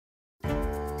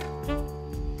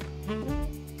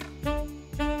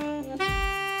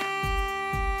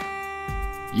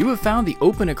You have found the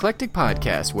Open Eclectic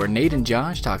Podcast, where Nate and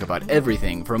Josh talk about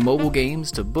everything from mobile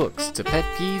games to books to pet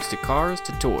peeves to cars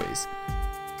to toys.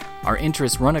 Our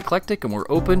interests run eclectic and we're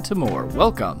open to more.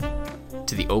 Welcome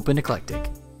to the Open Eclectic.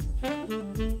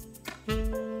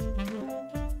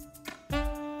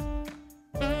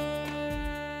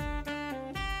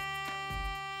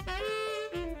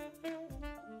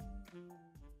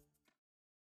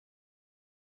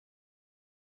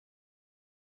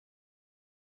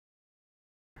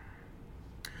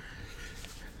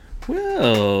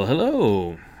 Well,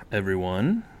 hello,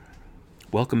 everyone.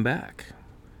 Welcome back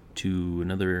to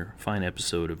another fine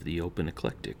episode of the Open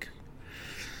Eclectic.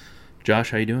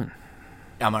 Josh, how you doing?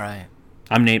 I'm alright.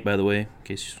 I'm Nate, by the way, in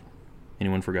case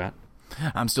anyone forgot.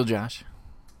 I'm still Josh.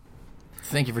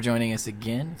 Thank you for joining us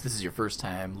again. If this is your first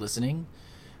time listening,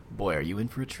 boy, are you in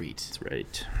for a treat. That's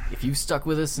right. If you've stuck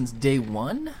with us since day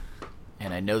one,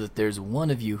 and I know that there's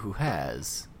one of you who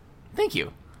has, thank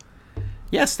you.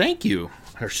 Yes, thank you.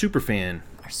 Our super fan.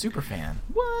 Our super fan.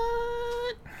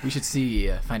 What? We should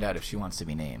find out if she wants to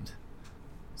be named.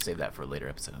 Save that for a later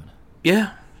episode.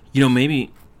 Yeah. You know,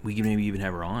 maybe we can even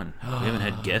have her on. We haven't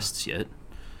had guests yet.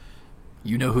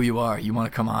 You know who you are. You want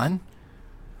to come on?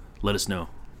 Let us know.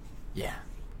 Yeah.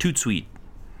 Toot sweet.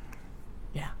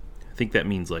 Yeah. I think that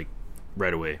means, like,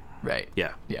 right away. Right.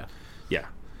 Yeah. Yeah. Yeah.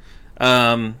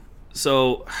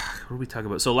 So, what did we talk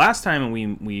about? So, last time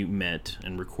we met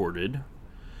and recorded,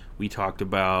 we talked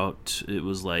about, it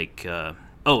was like,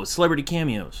 celebrity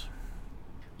cameos.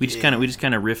 We just kind of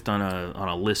riffed on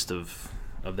a list of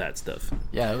that stuff.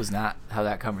 Yeah, it was not how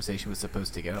that conversation was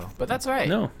supposed to go, but that's all right.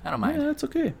 No, I don't mind. Yeah, that's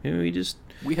okay.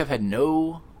 We have had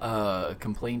no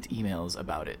complaint emails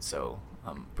about it, so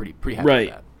I'm pretty happy right.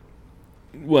 with that.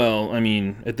 Well, I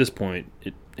mean, at this point,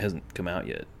 it hasn't come out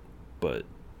yet, but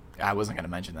I wasn't going to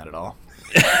mention that at all.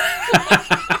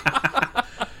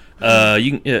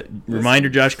 Reminder,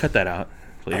 Josh, cut that out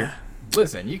later.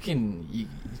 Listen,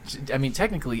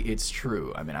 technically it's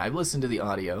true. I mean, I listened to the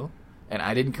audio and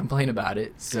I didn't complain about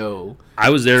it, so I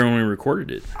was there when we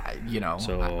recorded it.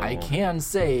 I can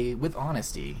say with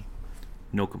honesty,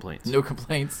 no complaints. No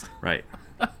complaints. Right.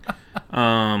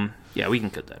 Yeah, we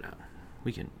can cut that out.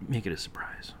 We can make it a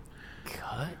surprise.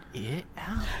 Cut it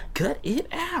out. Cut it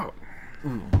out.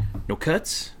 Ooh. No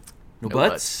cuts. No No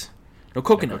butts. butts. No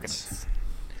coconuts.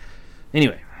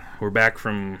 Anyway, we're back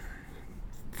from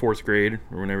 4th grade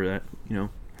or whenever that, I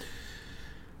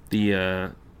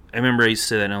remember I used to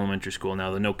say that in elementary school.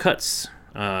 Now, the no cuts,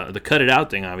 the cut it out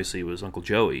thing obviously was Uncle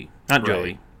Joey. Not Right.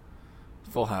 Joey.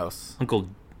 Full House. It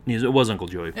was Uncle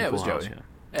Joey from Yeah, it was Full House, Joey.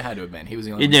 yeah. It had to have been. He was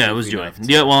the only one. Yeah, it was goofy Joey. enough to-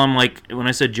 Yeah, well, I'm like, when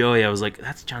I said Joey, I was like,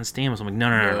 that's John Stamos. I'm like,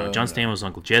 no. John Stamos was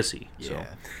Uncle Jesse. Yeah. So.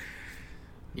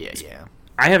 Yeah.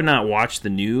 I have not watched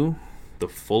the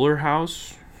Fuller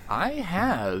House. I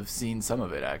have seen some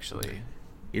of it, actually.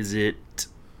 Is it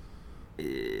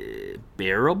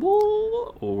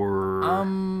bearable or?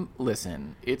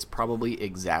 Listen, it's probably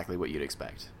exactly what you'd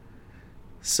expect.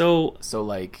 So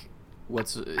like,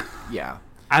 yeah.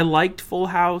 I liked Full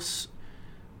House,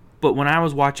 but when I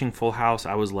was watching Full House,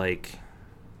 I was like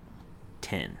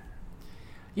 10.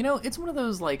 It's one of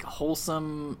those, like,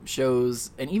 wholesome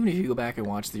shows, and even if you go back and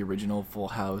watch the original Full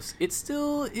House, it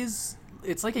still is,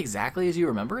 it's like exactly as you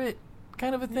remember it,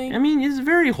 kind of a thing. I mean, it's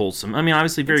very wholesome. I mean,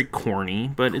 obviously very corny,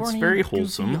 but it's very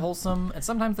wholesome. Goofy, wholesome, and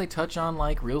sometimes they touch on,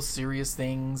 like, real serious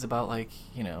things about, like,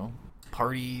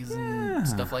 parties and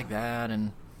stuff like that,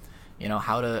 and,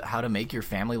 how to make your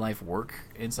family life work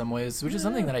in some ways, which is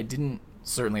something that I didn't,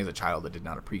 certainly as a child, I did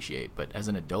not appreciate, but as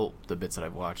an adult, the bits that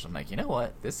I've watched, I'm like, you know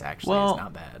what? This actually is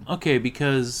not bad. Okay,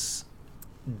 because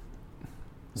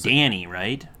Danny,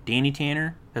 right? Danny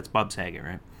Tanner? That's Bob Saget,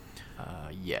 right?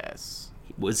 Yes.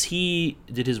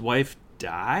 Did his wife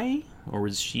die? Or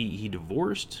was he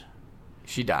divorced?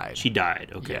 She died. She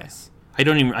died, okay. Yes. I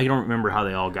don't remember how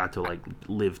they all got to, like,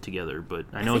 live together, but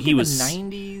I know he was... in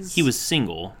the 90s... He was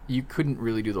single. You couldn't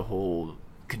really do the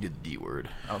do the D word.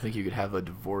 I don't think you could have a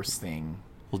divorce thing.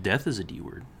 Well, death is a D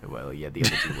word. Well, yeah, the other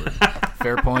D word.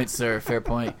 Fair point, sir. Fair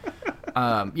point.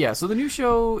 Yeah, so the new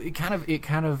show, it kind of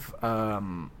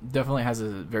definitely has a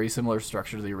very similar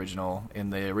structure to the original. In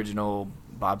the original,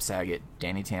 Bob Saget,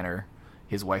 Danny Tanner,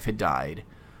 his wife had died,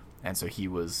 and so he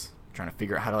was trying to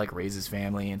figure out how to, like, raise his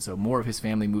family, and so more of his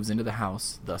family moves into the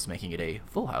house, thus making it a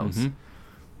full house.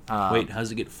 Mm-hmm. Wait, how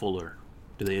does it get fuller?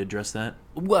 Do they address that?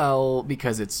 Well,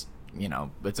 because it's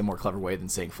a more clever way than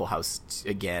saying Full House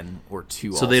again or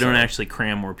two. So they don't actually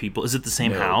cram more people. Is it the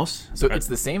same house? So it's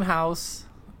the same house,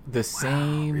 the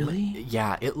same. Really?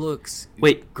 Yeah, it looks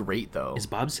great though. Is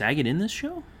Bob Saget in this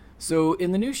show? So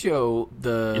in the new show,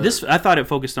 This I thought it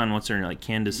focused on what's her name, like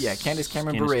Candace. Yeah, Candace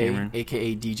Cameron Bure,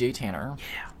 aka DJ Tanner.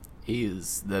 Yeah.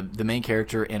 Is the main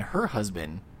character, and her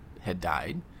husband had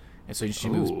died, and so she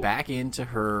moves back into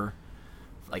her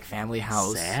like family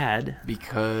house. Sad.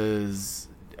 Because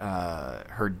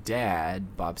her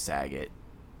dad, Bob Saget,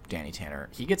 Danny Tanner,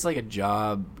 he gets like a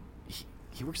job.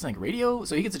 He works in like radio,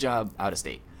 so he gets a job out of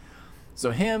state.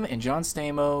 So him and John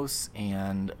Stamos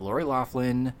and Lori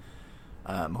Loughlin,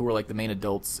 who were like the main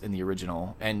adults in the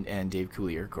original, and Dave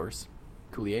Coulier, of course.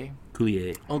 Coulier?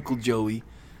 Uncle Joey.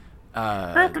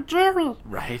 Uncle Joey.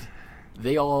 Right.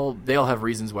 They all have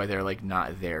reasons why they're like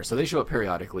not there. So they show up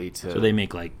periodically to. So they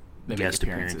make like make guest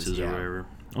appearances or whatever.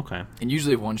 Okay. And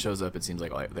usually if one shows up, it seems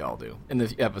like they all do. In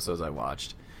the episodes I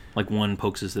watched. Like one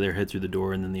pokes us their head through the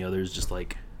door, and then the others just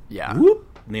like yeah,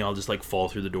 whoop, and they all just like fall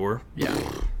through the door. Yeah.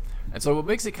 And so what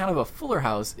makes it kind of a Fuller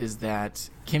House is that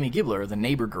Kimmy Gibbler, the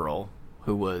neighbor girl,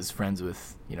 who was friends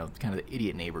with, kind of the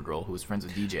idiot neighbor girl who was friends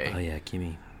with DJ. Oh yeah,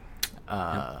 Kimmy.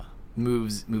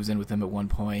 Moves in with them at one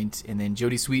point, and then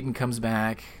Jodie Sweetin comes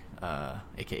back,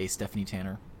 aka Stephanie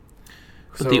Tanner.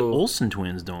 But the Olsen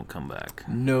twins don't come back.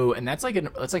 No, and that's like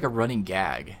a running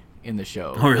gag in the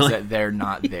show. Oh, really? Is that they're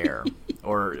not there,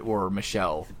 or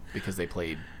Michelle, because the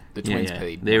twins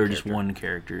played. They were just one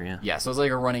character. Yeah. Yeah, so it's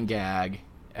like a running gag,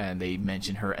 and they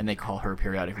mention her, and they call her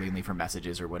periodically and leave her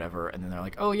messages or whatever, and then they're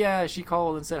like, "Oh yeah, she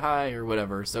called and said hi" or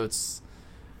whatever. So it's,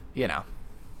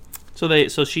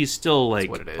 So she's still like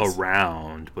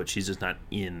around, but she's just not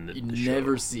in the show. You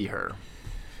never see her.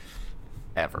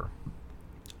 Ever.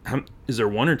 Is there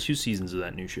 1 or 2 seasons of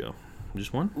that new show?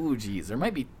 Just one? Ooh, geez. There's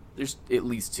at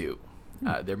least 2.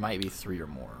 There might be 3 or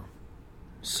more.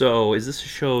 So, is this a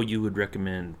show you would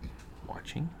recommend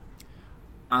watching?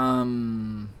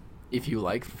 If you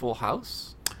like Full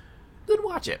House, then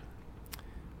watch it.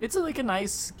 It's like a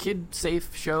nice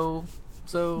kid-safe show,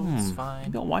 so it's fine.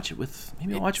 Maybe I'll watch it with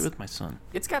my son.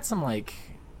 It's got some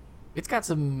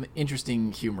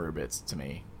interesting humor bits to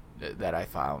me that I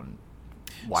found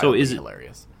wildly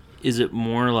hilarious. Is it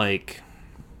more like?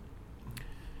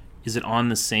 Is it on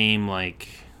the same like?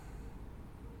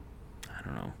 I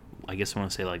don't know. I guess I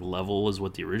want to say like level as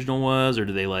what the original was, or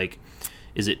do they like?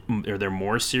 Are there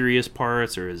more serious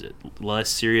parts, or is it less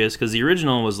serious? Because the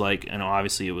original was like, and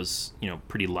obviously it was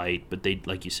pretty light, but they,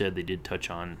 like you said, they did touch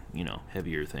on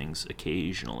heavier things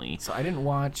occasionally. So I haven't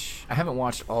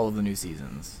watched all of the new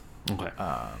seasons. Okay.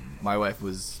 My wife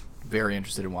was very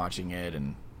interested in watching it,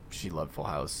 and she loved Full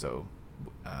House, so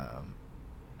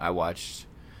I watched,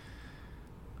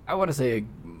 I want to say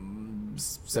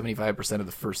 75% of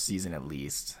the first season at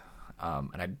least,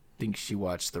 and I think she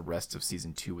watched the rest of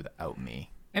season 2 without me,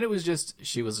 and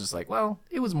she was just like, well,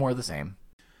 it was more of the same.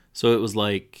 So it was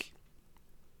like,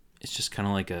 it's just kind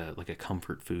of like a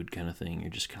comfort food kind of thing. You're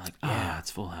just kind of like,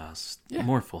 it's Full House,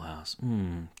 more Full House,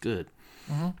 good.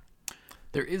 Mm-hmm.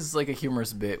 There is like a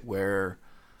humorous bit where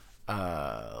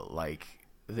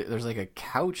there's like a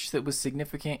couch that was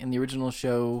significant in the original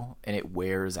show, and it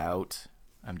wears out.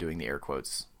 I'm doing the air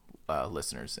quotes,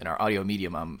 listeners. In our audio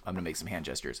medium, I'm gonna make some hand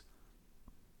gestures.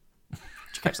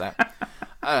 Did you catch that?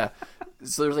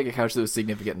 So there's like a couch that was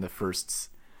significant in the first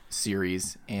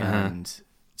series, and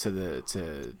to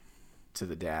the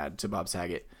dad, to Bob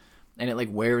Saget, and it like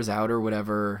wears out or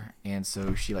whatever, and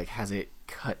so she like has it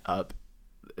cut up,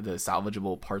 the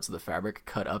salvageable parts of the fabric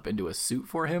cut up into a suit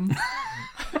for him.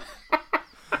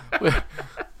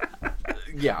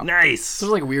 Yeah, nice. So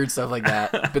there's like weird stuff like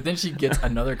that. But then she gets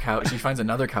another couch. She finds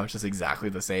another couch that's exactly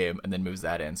the same, and then moves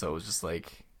that in. So it was just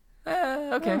like,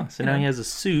 okay. Yeah, so now he has a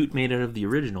suit made out of the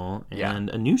original and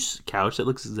a new couch that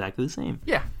looks exactly the same.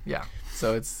 Yeah.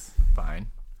 So it's fine.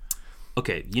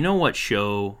 Okay, you know what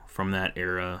show from that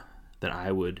era that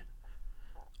I would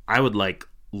like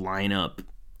line up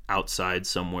outside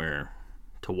somewhere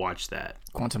to watch that?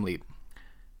 Quantum Leap.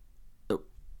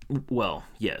 Well,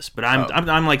 yes, but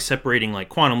I'm like separating, like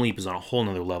Quantum Leap is on a whole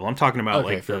nother level. I'm talking about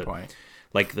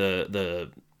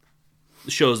the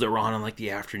shows that were on like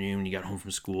the afternoon when you got home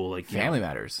from school, like Family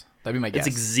Matters. That'd be my guess.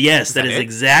 That is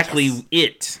exactly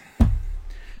it.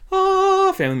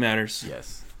 Oh, Family Matters.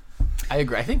 Yes, I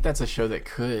agree. I think that's a show that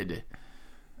could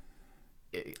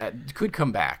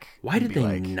come back. Why did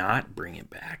they not bring it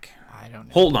back? I don't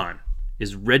know. Hold on.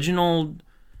 Is it Reginald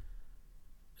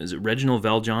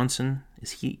Vell Johnson?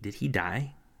 Did he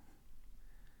die?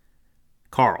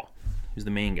 Carl, who's the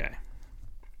main guy.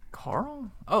 Carl?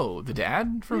 Oh, the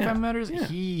dad from Family Matters? Yeah.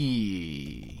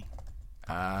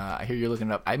 I hear you're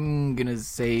looking it up. I'm going to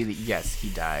say that, yes, he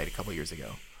died a couple years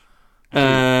ago.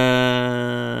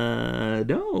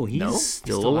 No, he's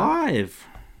still alive.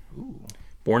 Ooh.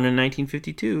 Born in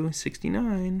 1952,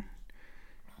 69.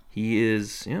 He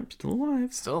is, yep, still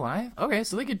alive. Still alive? Okay,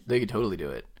 so they could totally do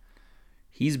it.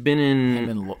 He's been in...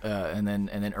 Him and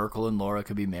then Urkel and Laura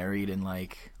could be married and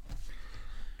like...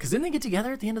 Because didn't they get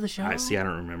together at the end of the show? I don't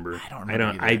remember. I don't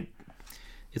remember either.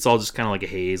 It's all just kind of like a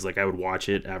haze. Like, I would watch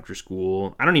it after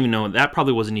school. I don't even know. That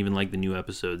probably wasn't even like the new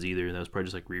episodes either. That was probably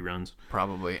just like reruns.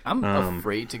 Probably. I'm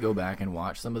afraid to go back and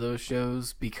watch some of those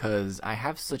shows because I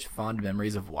have such fond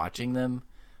memories of watching them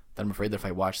that I'm afraid that if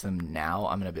I watch them now,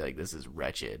 I'm going to be like, this is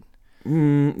wretched.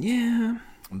 Yeah.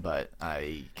 But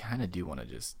I kind of do want to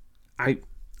just...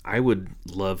 I would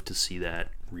love to see that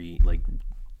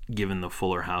given the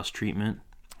Fuller House treatment.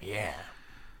 Yeah.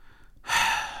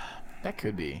 That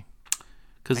could be.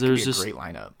 Because That could there's be a just great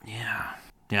lineup.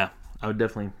 Yeah. I would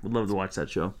love to watch that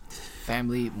show.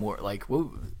 Family more like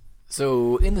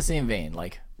so in the same vein,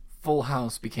 like Full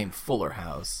House became Fuller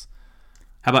House.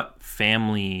 How about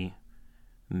Family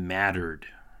Mattered?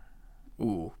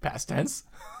 Ooh, past tense.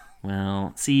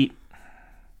 Well, see,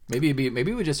 Maybe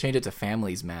we just change it to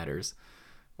Families Matters,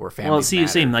 or Families. well, see, you're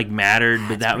Matter. saying like mattered,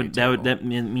 but That's that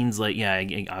means like, yeah,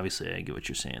 obviously I get what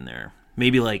you're saying there.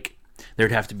 Maybe like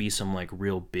there'd have to be some like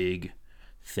real big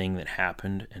thing that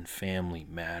happened and family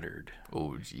mattered.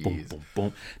 Oh, jeez. Boom, boom,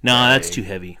 boom. No, that's too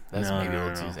heavy. That's no, maybe no, a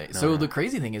little no, too. no, So no. the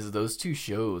crazy thing is those two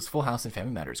shows, Full House and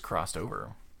Family Matters, crossed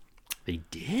over. They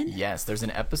did? Yes, there's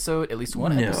an episode, at least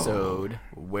one episode,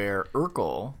 where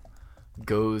Urkel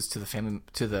goes to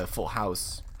the Full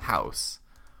House,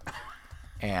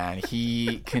 and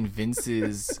he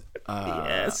convinces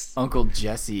Yes. Uncle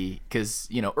Jesse, because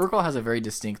Urkel has a very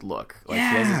distinct look. Like he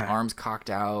has his Yeah. arms cocked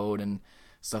out and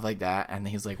stuff like that, and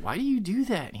he's like, "Why do you do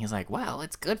that?" And he's like, "Well,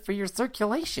 it's good for your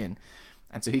circulation."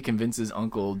 And so he convinces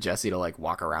Uncle Jesse to like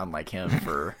walk around like him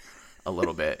for a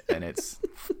little bit, and it's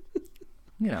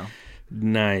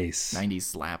Nice. 90s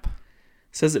slap.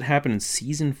 Says it happened in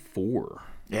season 4.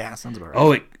 Yeah, sounds about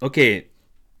right. Oh, okay.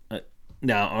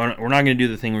 Now, we're not going to do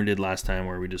the thing we did last time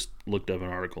where we just looked up an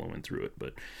article and went through it,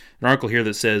 but an article here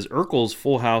that says Urkel's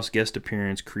Full House guest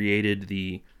appearance created if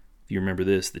you remember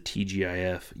this, the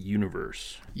TGIF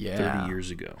universe 30 years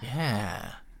ago.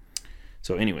 Yeah,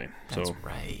 So anyway, that's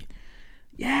right.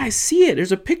 Yeah, I see it.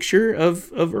 There's a picture of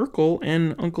Urkel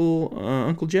and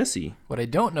Uncle Jesse. What I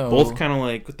don't know, Both kind of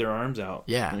like with their arms out.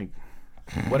 Yeah. Like,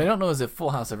 what I don't know is if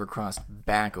Full House ever crossed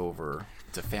back over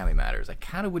to Family Matters. I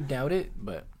kind of would doubt it,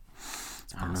 but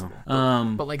it's possible.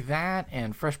 But like that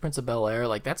and Fresh Prince of Bel-Air,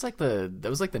 like that was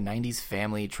like the 90s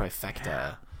family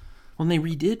trifecta. well, they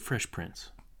redid Fresh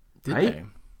Prince. Did Right? they?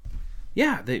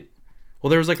 Yeah, well,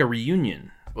 there was like a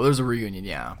reunion. Well, there's a reunion,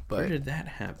 yeah, Where but did that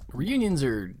happen? reunions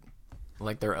are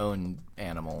like their own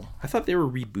animal. I thought they were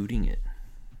rebooting it.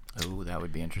 Oh, that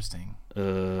would be interesting.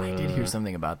 I did hear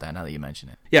something about that now that you mention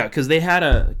it. Yeah, because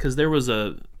there was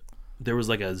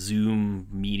like a Zoom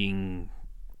meeting,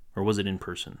 or was it in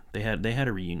person? They had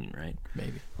a reunion, right?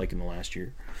 Maybe. Like in the last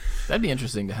year. That'd be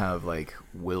interesting to have like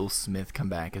Will Smith come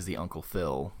back as the Uncle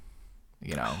Phil,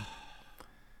 Did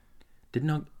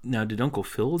Uncle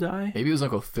Phil die? Maybe it was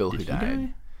Uncle Phil who Did he died.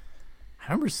 die?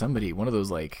 I remember one of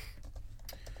those like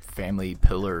family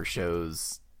pillar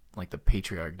shows, like the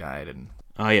patriarch died, and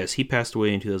Ah, yes, he passed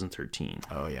away in 2013.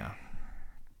 oh yeah,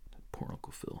 Poor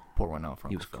Uncle Phil. pour one out for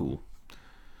He Uncle was Phil. cool.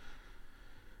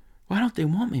 Why don't they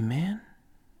want me, man?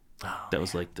 Oh, That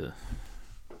was like the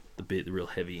real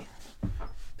heavy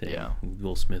thing. Yeah.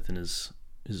 Will Smith and his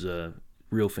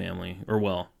real family,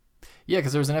 or yeah,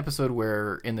 because there was an episode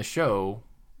where in the show,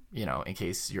 in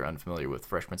case you're unfamiliar with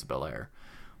Fresh Prince of Bel-Air,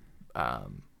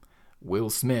 Will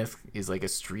Smith is like a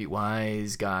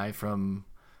streetwise guy from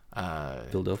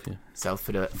Philadelphia. South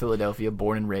Philadelphia,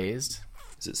 born and raised.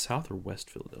 Is it South or West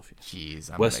Philadelphia?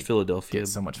 Jeez, I'm West gonna Philadelphia. get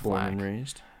so much born flack. and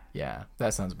raised. Yeah,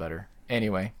 that sounds better.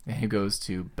 Anyway, he goes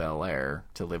to Bel Air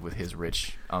to live with his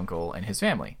rich uncle and his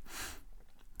family.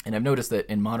 And I've noticed that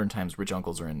in modern times, rich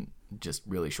uncles are in just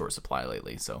really short supply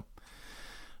lately. So,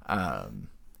 and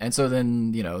so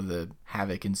then the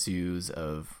havoc ensues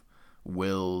of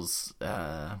Will's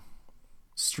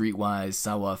streetwise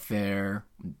savoir-faire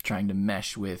trying to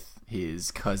mesh with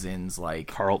his cousins, like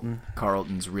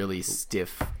Carlton's really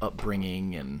stiff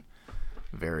upbringing and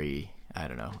very. I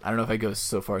don't know if I go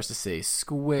so far as to say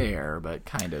square, but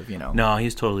kind of, No,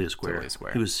 he's totally a square. Totally a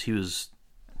square. He was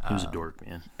a dork,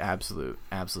 man.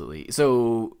 Absolutely.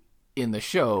 So in the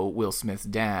show, Will Smith's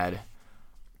dad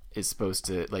is supposed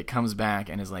to comes back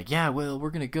and is like, yeah, well, we're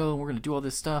gonna go and we're gonna do all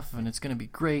this stuff and it's gonna be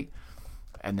great.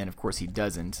 And then of course he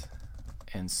doesn't.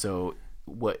 And so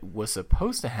what was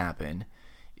supposed to happen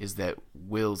is that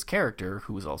Will's character,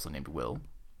 who was also named Will,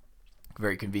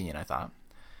 very convenient, I thought,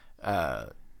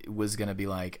 was gonna be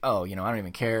like, oh, I don't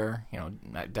even care,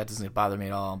 that doesn't bother me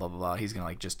at all, blah blah blah. He's gonna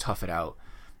like just tough it out,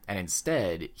 and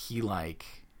instead he like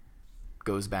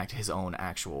goes back to his own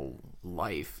actual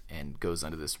life and goes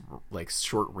under this like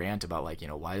short rant about like,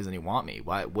 why doesn't he want me?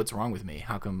 What's wrong with me?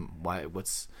 How come?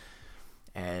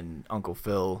 And Uncle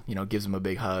Phil, gives him a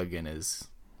big hug and is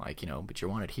like, but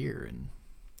you're wanted here. And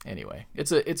anyway,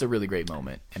 it's a really great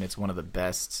moment, and it's one of the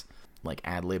best like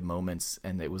ad-lib moments,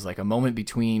 and it was like a moment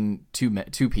between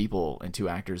two people and two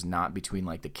actors, not between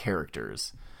like the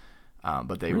characters,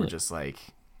 but they were just like,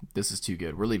 this is too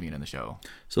good, we're leaving it in the show.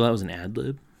 So that was an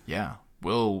ad-lib? Yeah.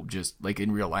 Will just like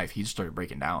in real life, he just started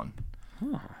breaking down.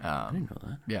 Oh, I didn't know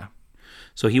that. Yeah.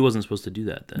 So he wasn't supposed to do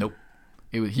that then? Nope.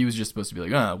 He was just supposed to be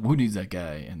like, who needs that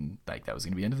guy? And like that was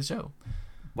going to be the end of the show.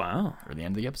 Wow. Or the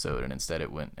end of the episode, and instead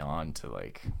it went on to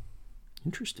like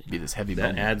interesting. Be this heavy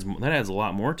that moment. adds a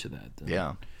lot more to that then.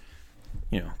 Yeah.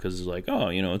 Because it's like,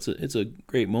 it's a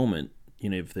great moment,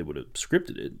 if they would have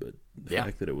scripted it, but the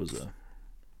fact that it was a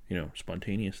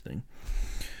spontaneous thing,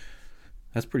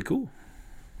 that's pretty cool.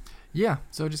 Yeah,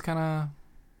 so just kind of,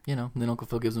 then Uncle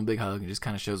Phil gives him a big hug and just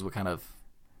kind of shows what kind of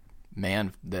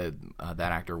man that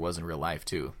actor was in real life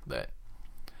too. That,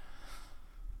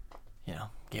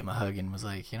 gave him a hug and was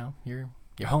like, you're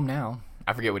home now.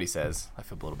 I forget what he says. I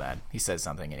feel a little bad. He says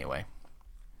something anyway.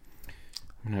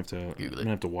 I'm gonna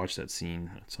have to watch that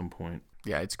scene at some point.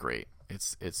 Yeah, it's great.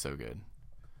 It's so good.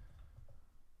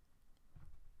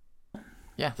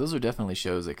 Yeah, those are definitely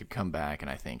shows that could come back and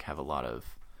I think have a lot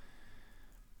of,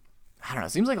 I don't know,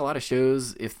 it seems like a lot of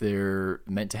shows, if they're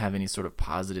meant to have any sort of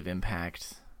positive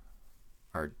impact,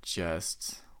 are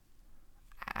just,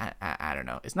 I don't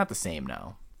know. It's not the same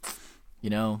now.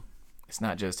 It's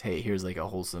not just, hey, here's like a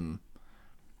wholesome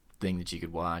thing that you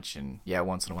could watch, and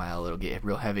once in a while it'll get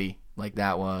real heavy like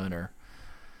that one, or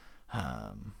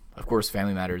of course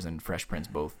Family Matters and Fresh Prince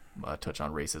both touch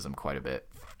on racism quite a bit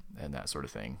and that sort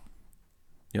of thing.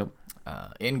 Yep.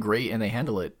 And great, and they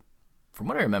handle it, from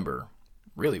what I remember,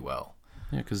 really well.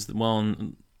 Yeah, because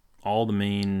all the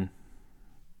main,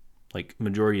 like,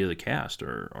 majority of the cast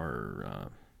are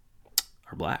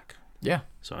black. Yeah.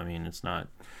 So I mean, it's not.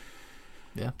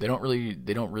 Yeah, they don't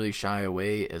really shy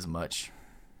away as much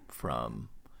from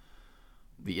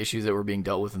the issues that were being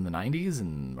dealt with in the 90s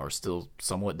and are still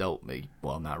somewhat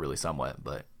not really somewhat,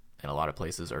 but in a lot of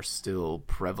places are still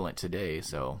prevalent today.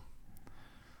 So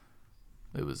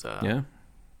it was I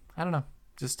don't know,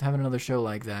 just having another show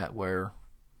like that where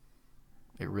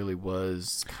it really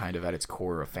was kind of at its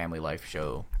core a family life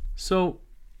show. So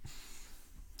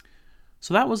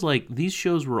that was like, these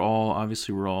shows were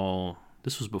all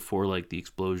this was before like the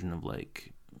explosion of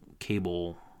like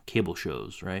cable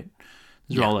shows, right?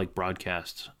 These are all like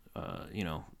broadcast,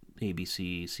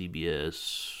 ABC,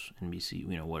 CBS,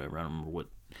 NBC, whatever. I don't remember what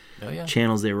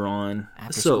channels they were on.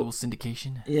 After school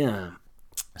syndication. Yeah.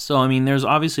 So I mean, there's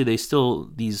obviously these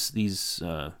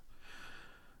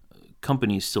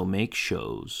companies still make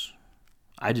shows.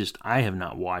 I have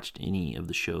not watched any of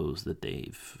the shows that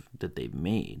they've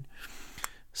made.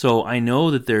 So I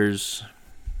know that there's,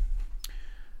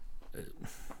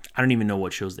 I don't even know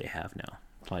what shows they have now.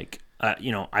 Like, I've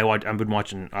been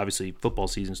watching, obviously football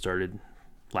season started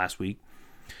last week.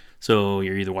 So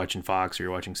you're either watching Fox or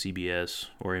you're watching CBS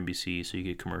or NBC. So you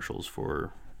get commercials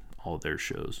for all of their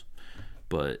shows.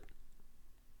 But,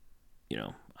 I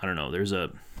don't know. There's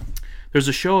a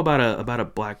show about a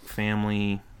black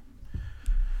family.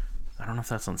 I don't know if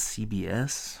that's on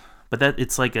CBS, but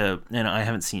it's like and I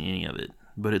haven't seen any of it,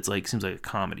 but it's like, seems like a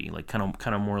comedy, like kind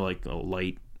of more like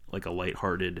a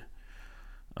lighthearted,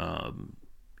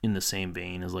 in the same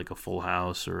vein as like a Full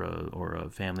House or a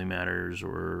Family Matters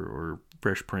or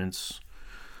Fresh Prince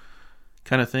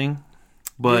kind of thing.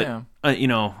 But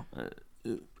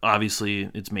obviously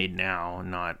it's made now,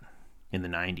 not in the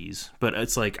 90s. But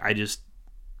it's like, I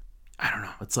don't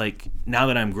know. It's like, now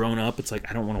that I'm grown up, it's like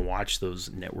I don't want to watch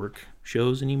those network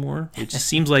shows anymore. It just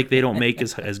seems like they don't make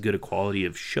as good a quality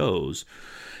of shows.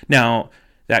 Now,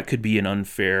 that could be an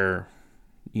unfair,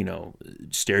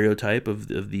 stereotype of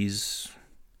these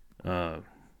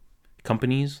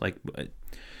companies. Like,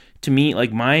 to me,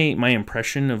 like my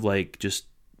impression of like, just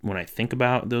when I think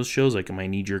about those shows, like my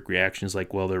knee-jerk reaction is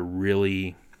like, well, they're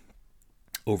really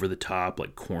over the top,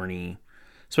 like corny,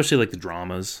 especially like the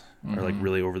dramas are like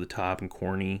really over the top and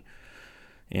corny,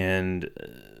 and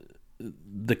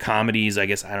the comedies, I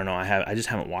guess, I don't know, I just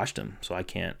haven't watched them, so I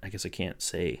can't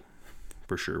say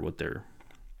for sure what they're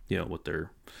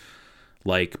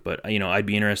like. But I'd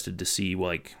be interested to see,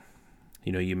 like,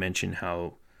 you mentioned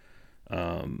how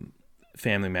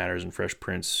Family Matters and Fresh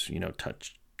Prince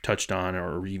touched on,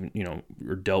 or even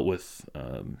or dealt with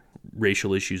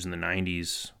racial issues in the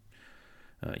 90s,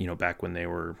 back when they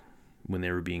were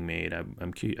being made.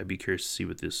 I'd be curious to see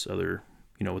what this other,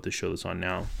 what this show that's on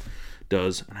now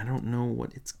does. And I don't know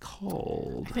what it's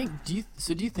called. I think, do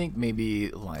you think maybe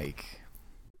like,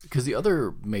 because the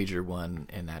other major one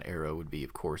in that era would be,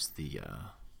 of course, the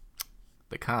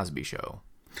Cosby Show.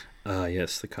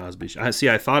 Yes, the Cosby Show.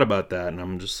 I thought about that, and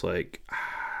I'm just like,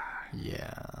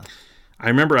 yeah. I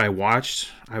remember I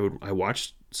watched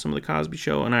some of the Cosby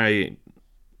Show,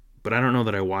 but I don't know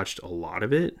that I watched a lot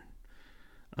of it.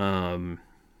 I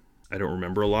don't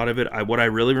remember a lot of it. What I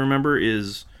really remember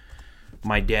is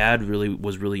my dad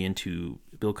was really into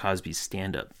Bill Cosby's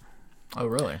stand-up. Oh,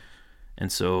 really?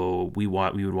 And so we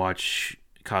would watch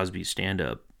Cosby's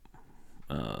stand-up.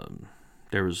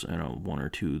 There was one or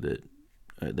two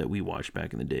that we watched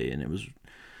back in the day, and I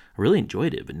really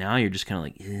enjoyed it. But now you're just kind of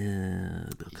like,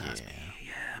 Bill Cosby,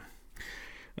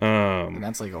 yeah. And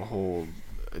that's like a whole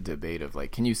debate of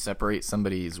like, can you separate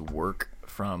somebody's work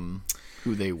from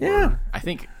who they were? Yeah. I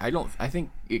think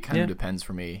it kind of depends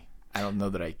for me. I don't know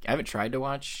that I haven't tried to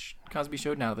watch Cosby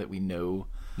Show now that we know,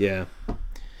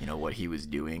 what he was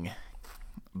doing.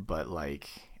 But like,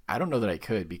 I don't know that I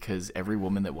could, because every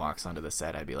woman that walks onto the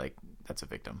set, I'd be like, that's a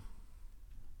victim.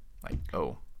 Like,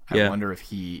 I wonder if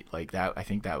he like that. I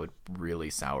think that would really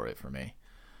sour it for me.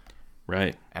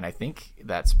 Right. And I think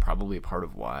that's probably a part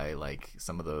of why like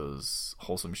some of those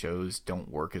wholesome shows don't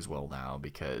work as well now,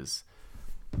 because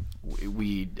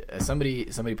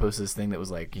somebody posted this thing that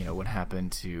was like, what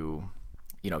happened to,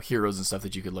 heroes and stuff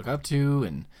that you could look up to,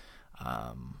 and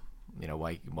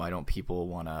why don't people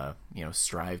want to,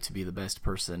 strive to be the best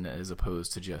person as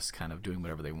opposed to just kind of doing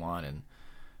whatever they want and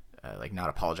like not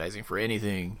apologizing for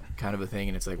anything, kind of a thing.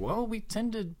 And it's like, well, we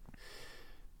tend to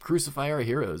crucify our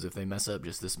heroes if they mess up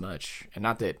just this much. And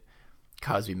not that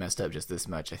Cosby messed up just this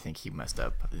much. I think he messed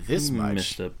up this much.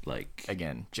 Messed up, like,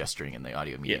 again, gesturing in the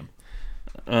audio medium.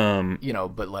 Yeah.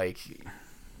 But like,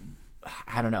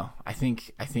 I don't know. I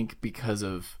think because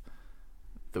of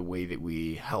the way that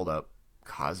we held up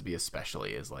Cosby,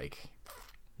 especially, is like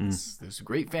this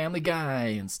great family guy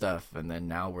and stuff, and then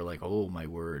now we're like, oh my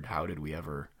word, how did we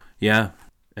ever? Yeah,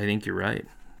 I think you're right,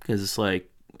 because it's like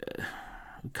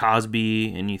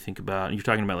Cosby, and you're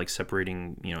talking about like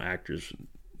separating, actors,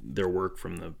 their work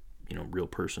from the, real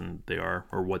person they are,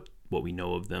 or what we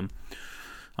know of them.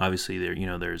 Obviously,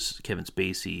 there's Kevin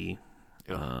Spacey,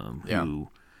 who,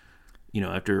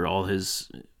 after all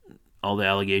the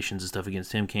allegations and stuff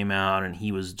against him came out, and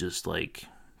he was just like,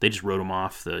 they just wrote him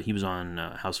off. He was on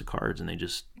House of Cards, and they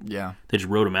just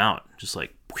wrote him out, just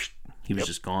like whoosh, he was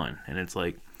just gone. And it's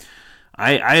like,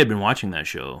 I had been watching that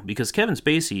show because Kevin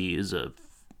Spacey is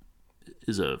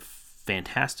a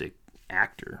fantastic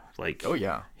actor. Like, oh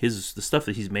yeah, the stuff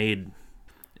that he's made.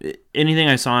 Anything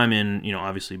I saw him in,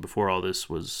 obviously before all this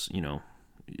was, it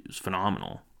was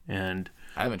phenomenal. And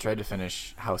I haven't tried to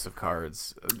finish House of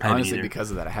Cards, honestly, because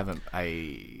of that.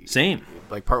 Same.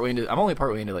 Like I'm only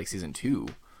partway into like season 2.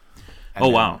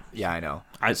 Wow. Yeah, I know.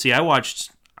 I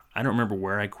don't remember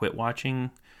where I quit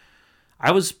watching.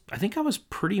 I think I was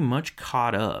pretty much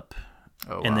caught up.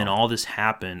 Oh, and then all this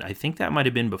happened. I think that might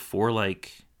have been before,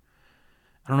 like,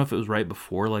 I don't know if it was right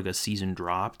before like a season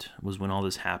dropped was when all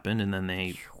this happened, and then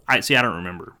I don't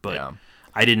remember, but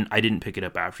I didn't pick it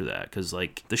up after that, because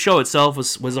like the show itself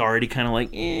was already kind of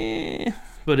like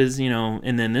but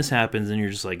and then this happens and you're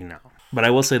just like, no. But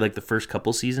I will say, like, the first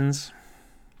couple seasons,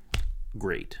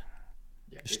 great.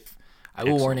 I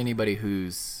will warn anybody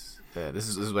who's this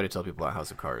is what I tell people about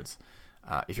House of Cards.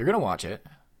 If you're gonna watch it,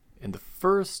 in the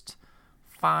first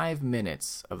 5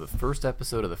 minutes of the first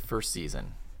episode of the first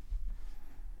season,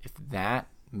 if that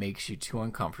makes you too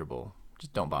uncomfortable,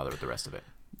 just don't bother with the rest of it.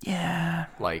 Yeah.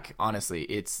 Like, honestly,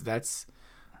 that's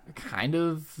kind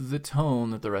of the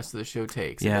tone that the rest of the show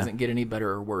takes. It doesn't get any better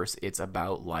or worse. It's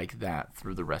about like that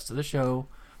through the rest of the show.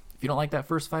 If you don't like that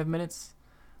first 5 minutes,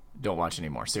 don't watch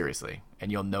anymore, seriously.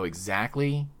 And you'll know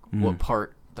exactly what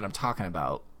part that I'm talking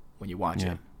about when you watch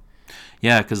it.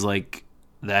 Yeah, because like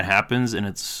that happens, and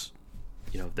it's,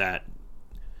 that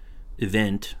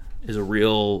event is a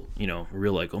real,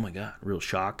 like, oh my God, real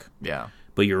shock. Yeah.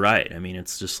 But you're right. I mean,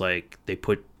 it's just like they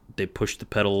push the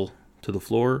pedal to the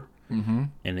floor, and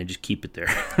they just keep it there.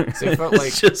 So it felt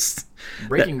like just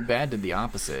Breaking Bad did the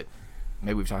opposite.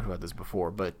 Maybe we've talked about this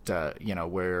before, but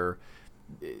where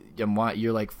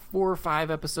you're like 4 or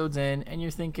 5 episodes in, and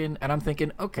you're thinking, and I'm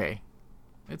thinking, okay,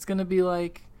 it's gonna be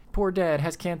like poor dad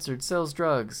has cancer, sells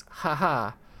drugs,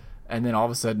 haha, and then all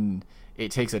of a sudden it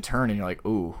takes a turn, and you're like,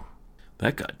 ooh.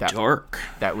 That got dark.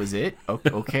 That was it?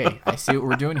 Okay. I see what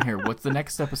we're doing here. What's the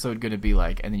next episode going to be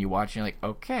like? And then you watch and you're like,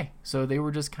 okay. So they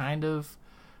were just kind of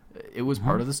It was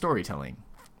part of the storytelling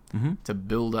Mm-hmm. to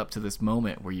build up to this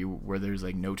moment where there's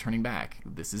like no turning back.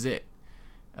 This is it.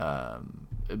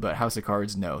 But House of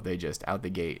Cards, no, they just out the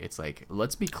gate. It's like,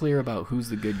 let's be clear about who's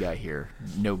the good guy here.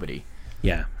 Nobody.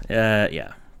 Yeah,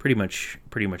 pretty much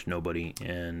nobody.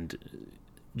 And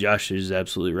Josh is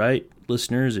absolutely right,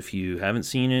 listeners. If you haven't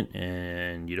seen it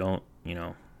and you don't,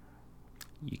 you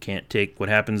can't take what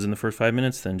happens in the first 5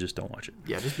 minutes, then just don't watch it.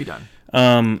 Yeah, just be done.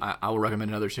 I will recommend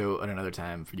another show at another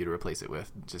time for you to replace it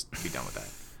with. Just be done with that.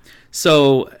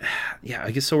 So, yeah,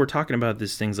 I guess so. We're talking about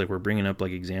these things like we're bringing up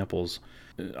like examples.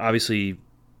 Obviously,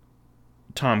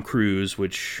 Tom Cruise,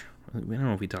 which I don't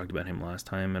know if we talked about him last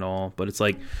time at all, but it's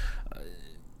like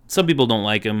some people don't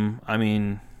like him. I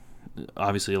mean,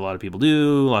 obviously a lot of people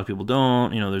do, a lot of people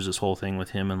don't. There's this whole thing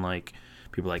with him and like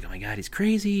people are like, oh my God, he's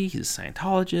crazy. He's a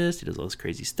Scientologist. He does all this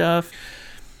crazy stuff.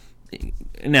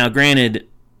 Now, granted,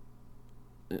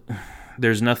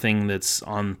 there's nothing that's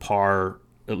on par,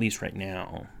 at least right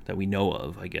now, that we know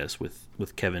of, I guess, with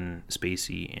Kevin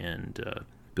Spacey and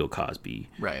Bill Cosby.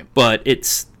 Right. But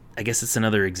I guess it's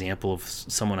another example of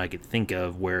someone I could think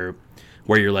of where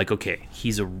you're like, okay,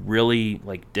 he's a really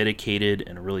like dedicated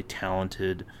and a really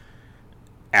talented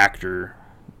actor,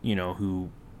 who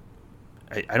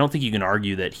I don't think you can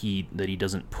argue that he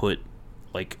doesn't put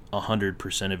like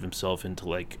 100% of himself into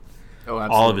like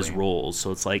all of his roles.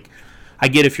 So it's like, I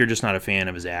get if you're just not a fan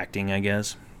of his acting, I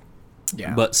guess.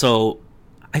 Yeah. But so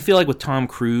I feel like with Tom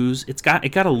Cruise, it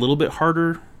got a little bit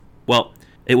harder. Well,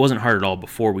 it wasn't hard at all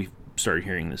before we started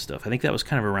hearing this stuff. I think that was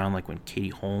kind of around like when Katie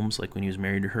Holmes, like when he was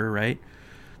married to her, right?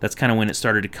 That's kind of when it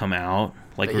started to come out.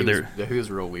 Like he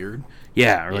was real weird.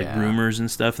 Yeah, or like rumors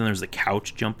and stuff. And there's the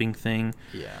couch jumping thing.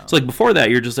 Yeah. So like before that,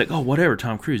 you're just like, oh, whatever.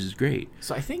 Tom Cruise is great.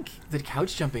 So I think the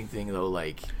couch jumping thing though,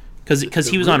 like because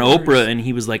he was on Oprah and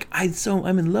he was like,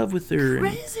 I'm in love with her.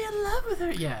 Crazy in love with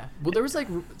her. Yeah. Well, there was like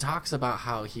talks about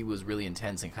how he was really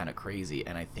intense and kind of crazy,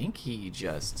 and I think he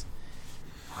just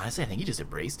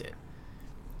embraced it.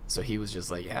 So he was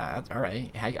just like, yeah, all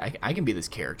right, I can be this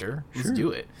character. Let's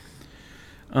do it.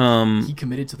 He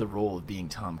committed to the role of being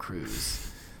Tom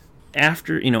Cruise.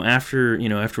 After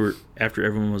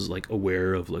everyone was like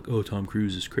aware of like, oh, Tom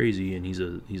Cruise is crazy and he's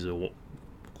a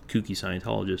kooky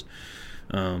Scientologist.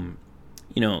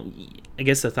 I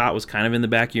guess the thought was kind of in the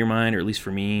back of your mind, or at least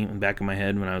for me, in the back of my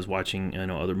head when I was watching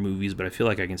other movies. But I feel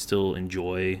like I can still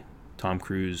enjoy Tom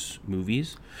Cruise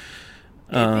movies.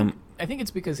 I think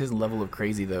it's because his level of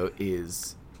crazy though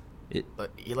is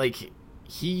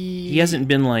he hasn't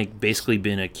been like basically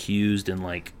been accused and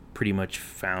like pretty much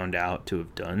found out to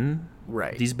have done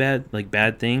these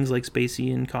bad things like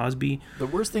Spacey and Cosby. The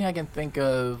worst thing I can think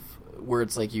of where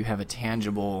it's like you have a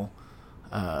tangible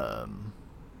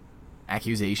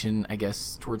accusation, I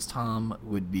guess, towards Tom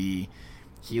would be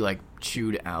he like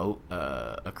chewed out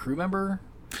a crew member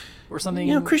or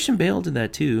something. Christian Bale did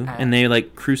that too, and they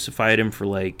like crucified him for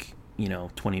like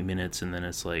 20 minutes, and then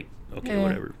it's like, okay,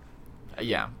 whatever.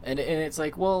 Yeah, and it's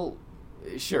like, well,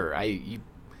 sure, I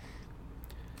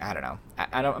don't know.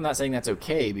 I'm not saying that's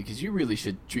okay, because you really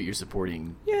should treat your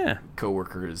supporting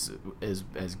coworkers as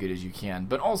good as you can.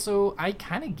 But also, I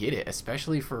kind of get it,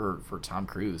 especially for Tom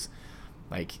Cruise.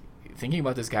 Like, thinking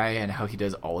about this guy and how he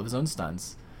does all of his own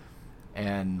stunts,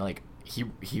 and like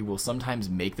he will sometimes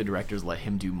make the directors let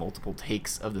him do multiple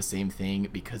takes of the same thing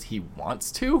because he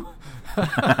wants to.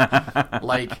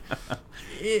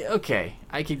 Okay,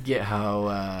 I could get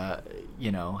how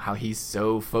how he's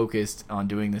so focused on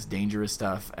doing this dangerous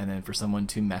stuff, and then for someone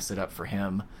to mess it up for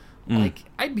him, like,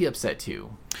 I'd be upset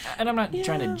too. And I'm not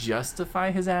trying to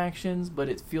justify his actions, but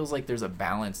it feels like there's a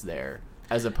balance there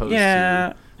as opposed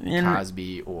to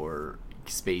Cosby or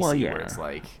Spacey, where it's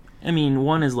like, I mean,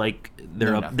 one is like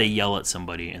they yell at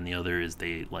somebody, and the other is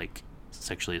they like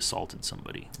sexually assaulted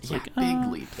somebody. It's like big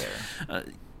leap there.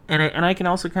 And I can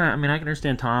also kind of, I mean, I can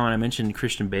understand Tom, and I mentioned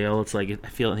Christian Bale. It's like, I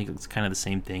think it's kind of the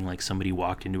same thing. Like, somebody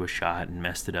walked into a shot and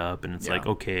messed it up, and it's like,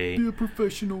 okay, be a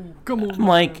professional. Come on. I'm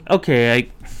like,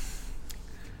 okay,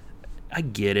 I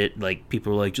get it. Like,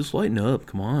 people are like, just lighten up.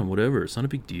 Come on, whatever. It's not a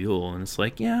big deal. And it's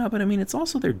like, yeah, but I mean, it's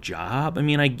also their job. I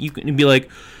mean, you can be like,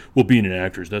 well, being an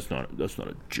actor, that's not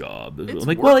a job. It's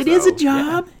like, work, well, it is a though.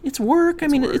 job. Yeah. It's work. I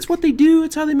mean, it's what they do.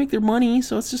 It's how they make their money.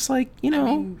 So it's just like, I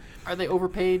mean, are they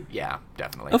overpaid? Yeah,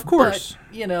 definitely. Of course.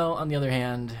 But, on the other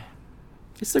hand,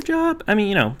 it's their job. I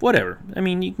mean, whatever. I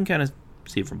mean, you can kind of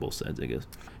see it from both sides, I guess.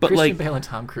 But Christian Bale and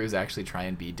Tom Cruise actually try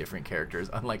and be different characters,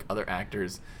 unlike other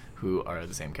actors who are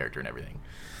the same character and everything.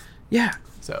 Yeah.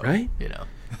 So, right?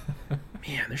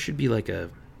 Man, there should be like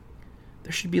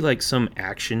some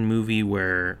action movie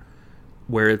where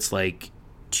it's like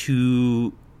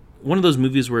one of those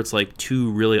movies where it's like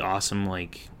two really awesome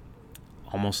like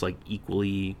almost like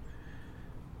equally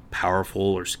powerful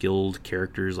or skilled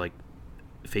characters like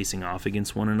facing off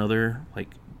against one another, like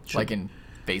in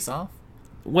Face Off.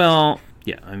 Well,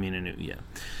 yeah, I mean, yeah,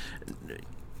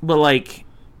 but like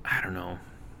I don't know,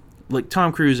 like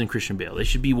Tom Cruise and Christian Bale, they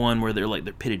should be one where they're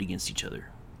pitted against each other.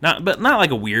 Not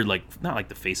like a weird not like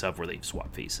the Face Off where they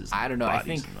swap faces. I don't know. I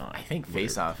think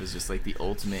Face Off is just like the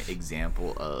ultimate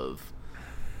example of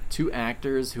two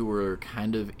actors who were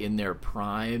kind of in their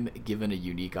prime, given a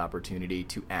unique opportunity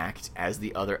to act as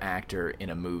the other actor in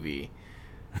a movie.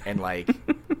 And like,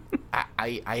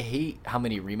 I hate how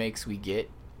many remakes we get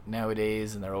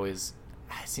nowadays, and it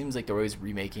seems like they're always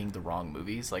remaking the wrong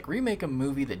movies. Like, remake a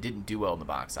movie that didn't do well in the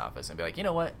box office and be like, you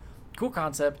know what? Cool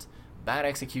concept, bad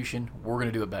execution, we're going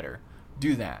to do it better.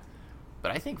 Do that.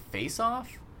 But I think Face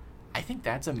Off, I think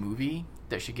that's a movie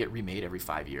that should get remade every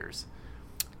 5 years.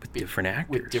 With different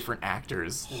actors. With different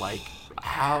actors. Like,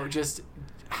 how just...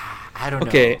 I don't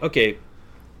know. Okay,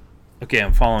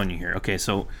 I'm following you here. Okay,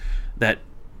 so that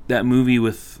movie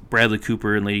with Bradley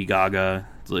Cooper and Lady Gaga,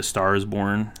 The Star is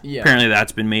Born, apparently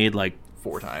that's been made like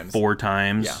 4 times. 4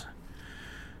 times. Yeah.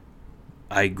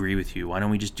 I agree with you. Why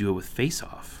don't we just do it with Face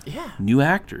Off? Yeah. New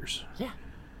actors. Yeah.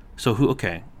 So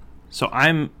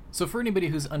So for anybody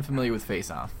who's unfamiliar with Face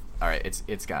Off, all right,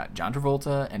 it's got John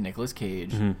Travolta and Nicolas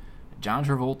Cage. Mm-hmm. John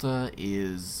Travolta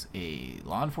is a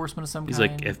law enforcement of some he's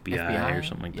kind. like FBI or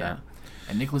something like that.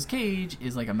 And Nicolas Cage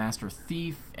is like a master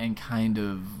thief and kind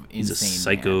of insane. He's a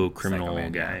psycho criminal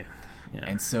guy. Yeah.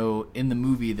 And so in the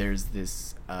movie, there's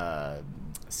this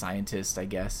scientist, I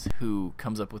guess, who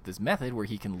comes up with this method where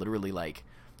he can literally like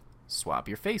swap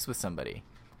your face with somebody,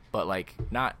 but like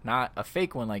not a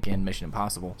fake one like in Mission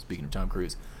Impossible. Speaking of Tom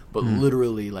Cruise, but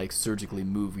literally like surgically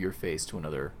move your face to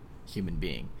another human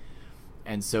being.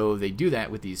 And so they do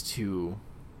that with these two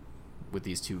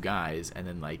guys, and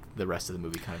then like the rest of the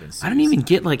movie kind of ensues. I don't even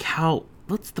get like how.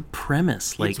 What's the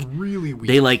premise? Like, it's really weird.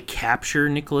 They like capture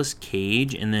Nicolas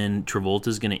Cage, and then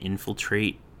Travolta's gonna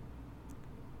infiltrate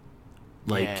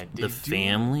like the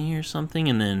family or something,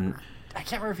 and then I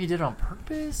can't remember if he did it on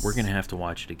purpose. We're gonna have to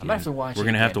watch it again. I'm gonna have to watch it. We're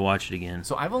gonna have to watch it again.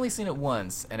 So I've only seen it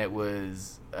once, and it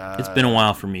was. It's been a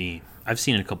while for me. I've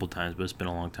seen it a couple times, but it's been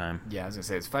a long time. Yeah, I was gonna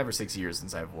say it's 5 or 6 years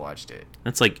since I've watched it.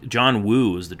 That's like John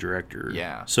Woo is the director.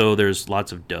 Yeah. So there's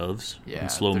lots of doves. Yeah.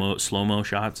 And slow mo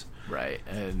shots. Right,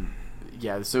 and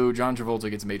yeah, so John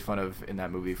Travolta gets made fun of in that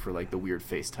movie for like the weird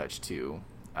face touch too.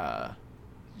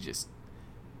 Just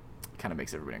kind of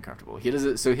makes everybody uncomfortable. He does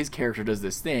it. So his character does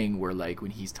this thing where like when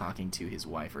he's talking to his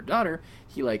wife or daughter,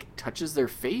 he like touches their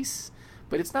face.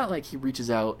 But it's not like he reaches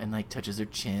out and like touches their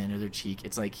chin or their cheek.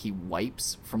 It's like he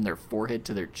wipes from their forehead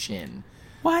to their chin.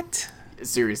 What?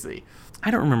 Seriously.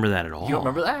 I don't remember that at all. You don't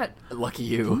remember that? Lucky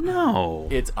you. No.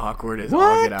 It's awkward as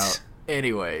all get out.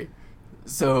 Anyway,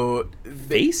 so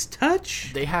face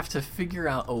touch? They have to figure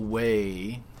out a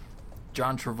way.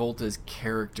 John Travolta's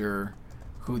character,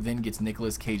 who then gets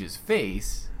Nicolas Cage's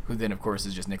face, who then of course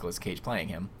is just Nicolas Cage playing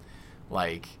him.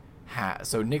 Like,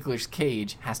 so Nicolas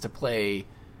Cage has to play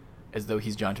as though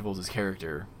he's John Travolta's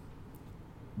character,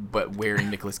 but wearing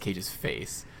Nicolas Cage's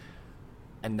face.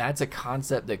 And that's a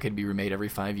concept that could be remade every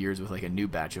 5 years with like a new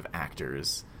batch of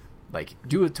actors. Like,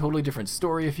 do a totally different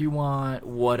story if you want,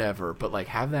 whatever, but like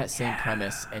have that same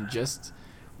premise and just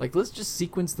like let's just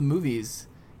sequence the movies,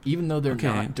 even though they're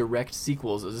not direct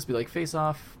sequels. It'll just be like Face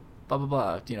Off, blah blah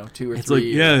blah, 2 or 3. It's like,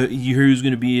 yeah, you hear who's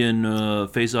going to be in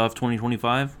Face Off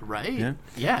 2025? Right?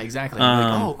 Yeah, exactly.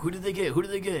 Like, oh, who did they get?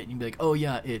 And you'd be like, oh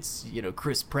yeah, it's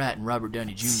Chris Pratt and Robert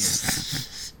Downey Jr.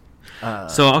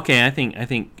 So okay, I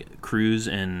think Cruise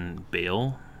and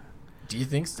Bale. Do you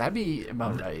think so? That'd be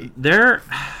about right?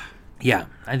 Yeah,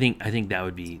 I think that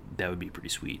would be pretty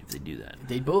sweet if they do that.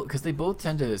 They both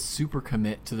tend to super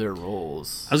commit to their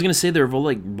roles. I was gonna say they're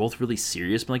both really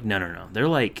serious, but like no, they're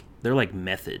like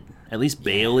method. At least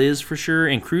Bale is for sure,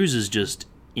 and Cruise is just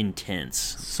intense.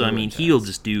 So I mean, he'll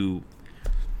just do.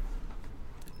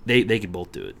 They could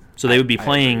both do it. So they would be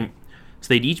playing. So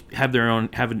they'd each have their own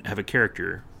have a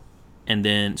character, and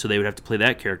then so they would have to play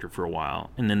that character for a while,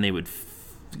 and then they would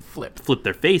flip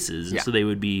their faces, and so they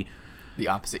would be the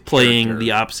opposite playing character.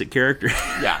 The opposite character.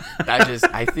 Yeah, that just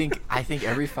I think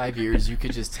every 5 years you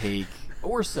could just take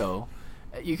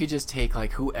you could just take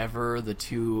like whoever the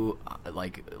two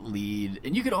like lead,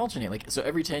 and you could alternate like so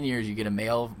every 10 years you get a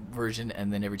male version,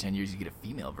 and then every 10 years you get a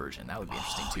female version. That would be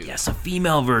interesting too. Yes, a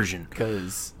female version.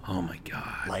 Because oh my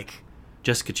god, like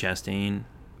Jessica Chastain.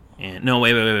 And no,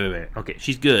 wait. Okay,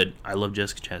 she's good. I love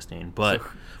Jessica Chastain, but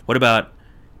what about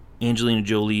Angelina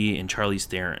Jolie and Charlize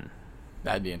Theron?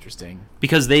 That'd be interesting.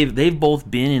 Because they've both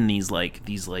been in these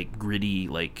gritty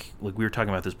like we were talking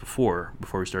about this before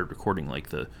we started recording, like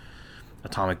the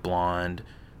Atomic Blonde,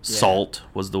 Salt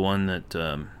was the one that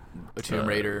Tomb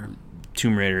Raider.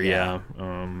 Tomb Raider, Yeah.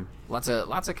 yeah. Lots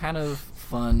of kind of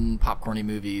fun popcorny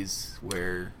movies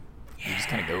where you just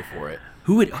kind of go for it.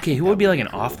 Who would be like an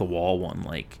cool. off the wall one,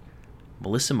 like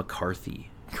Melissa McCarthy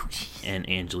and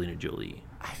Angelina Jolie?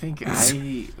 I think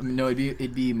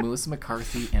it'd be Melissa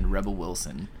McCarthy and Rebel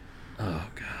Wilson. Oh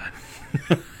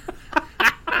God.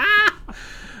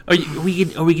 we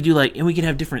could do like, and we could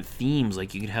have different themes.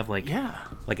 Like you could have like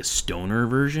a stoner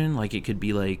version. Like it could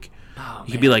be like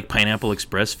it could be like Pineapple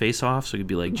Express Face Off. So it could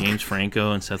be like James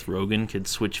Franco and Seth Rogen could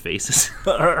switch faces.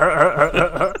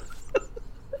 I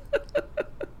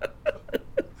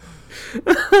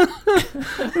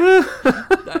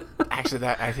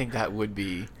think that would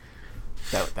be.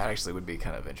 That actually would be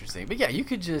kind of interesting. But yeah, you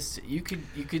could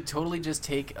totally just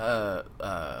take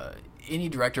any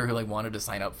director who like wanted to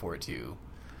sign up for it too.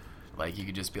 Like you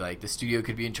could just be like, the studio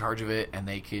could be in charge of it, and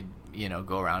they could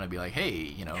go around and be like, hey,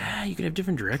 yeah, you could have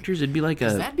different directors. It'd be like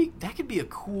that could be a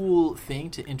cool thing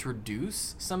to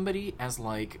introduce somebody as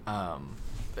like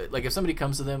if somebody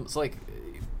comes to them. It's like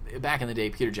back in the day,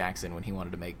 Peter Jackson, when he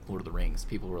wanted to make Lord of the Rings,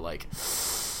 people were like,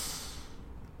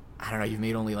 I don't know, you've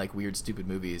made only like weird, stupid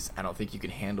movies. I don't think you can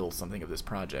handle something of this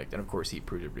project. And of course, he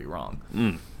proved it to be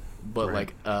wrong. But right.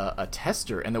 like a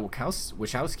tester, and the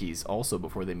Wachowskis also,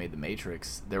 before they made The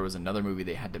Matrix, there was another movie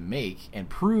they had to make and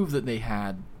prove that they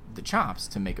had the chops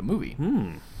to make a movie.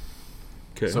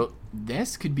 Okay. So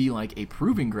this could be like a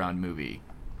proving ground movie,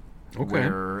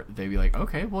 where they'd be like,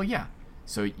 okay, well, yeah.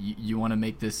 So you want to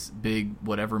make this big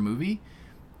whatever movie?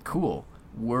 Cool.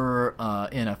 We're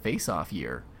in a face-off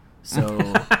year. So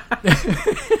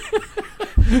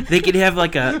they could have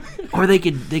like they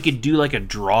could do like a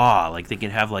draw, like they could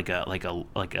have like a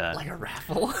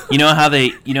raffle.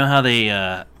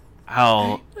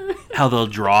 How they'll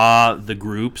draw the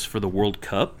groups for the World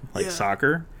Cup, like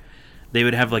soccer. They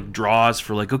would have like draws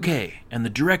for like, okay, and the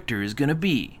director is gonna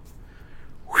be,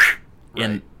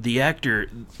 and the actor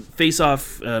face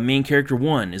off main character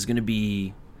 1 is gonna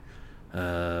be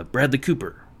Bradley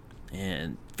Cooper,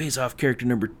 and face off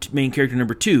main character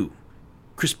number 2,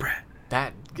 Chris Pratt.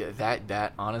 That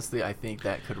honestly, I think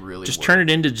that could really just work. turn it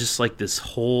into just like this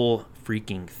whole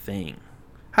freaking thing.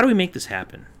 How do we make this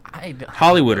happen? don't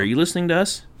Hollywood, know. are you listening to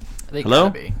us? They Hello?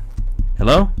 gotta be.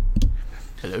 Hello?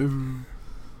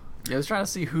 Yeah, I was trying to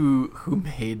see who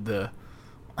made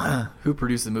who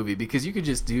produced the movie, because you could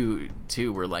just do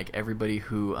too where like everybody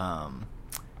who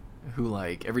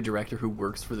like every director who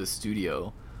works for the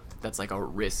studio, that's like a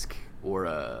risk or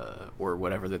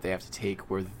whatever that they have to take,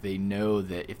 where they know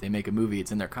that if they make a movie,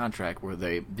 it's in their contract where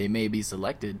they may be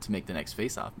selected to make the next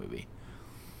Face Off movie.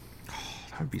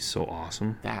 That would be so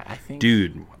awesome. That, I think,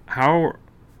 Dude,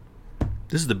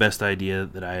 this is the best idea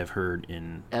that I have heard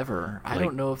in ever. I like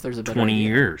don't know if there's a better 20 idea.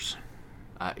 years.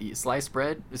 Sliced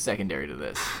bread is secondary to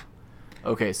this.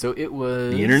 Okay, so it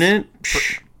was The internet?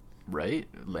 Right?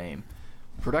 Lame.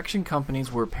 Production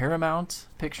companies were Paramount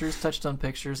Pictures, Touchstone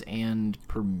Pictures, and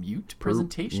Permute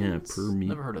Presentations. Permute.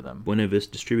 Never heard of them. Buena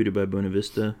Vista, distributed by Buena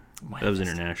Vista. Buena That was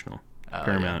Vista. international. Oh,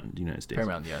 Paramount, United States.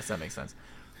 Paramount, yes, that makes sense.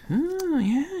 Oh,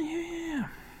 yeah.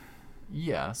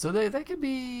 Yeah, so that could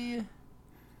be.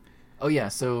 Oh yeah,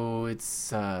 so it's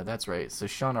that's right. So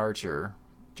Sean Archer,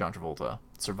 John Travolta,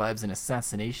 survives an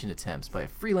assassination attempt by a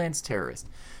freelance terrorist,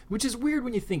 which is weird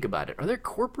when you think about it. Are there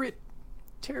corporate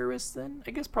terrorists then?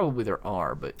 I guess probably there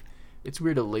are, but it's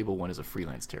weird to label one as a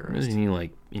freelance terrorist. Any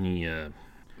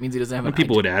Means he doesn't have when an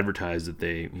people would idea. advertise that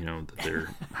that they're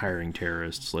hiring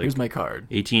terrorists, like Here's my card.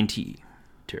 AT&T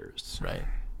terrorists. Right.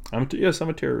 I'm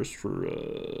a terrorist for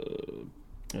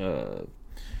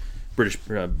British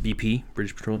BP,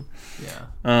 British Petroleum. Yeah.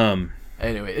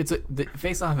 Anyway, the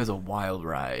Face Off is a wild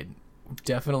ride.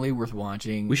 Definitely worth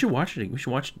watching. We should watch it. We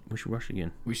should watch it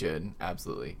again. We should,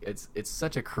 absolutely. It's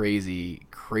such a crazy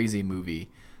movie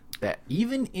that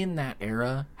even in that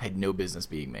era had no business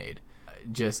being made.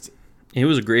 It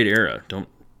was a great era.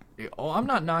 I'm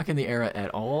not knocking the era at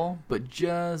all, but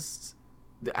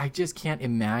I just can't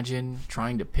imagine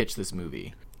trying to pitch this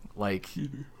movie. Like,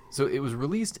 so it was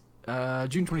released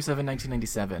June 27,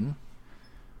 1997.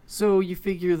 So you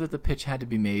figure that the pitch had to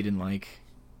be made in like,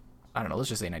 I don't know, let's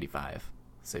just say 95.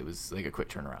 So it was like a quick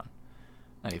turnaround.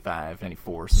 95,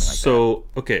 94, something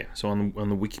like that. So on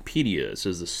the Wikipedia, it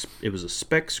says it was a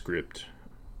spec script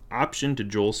optioned to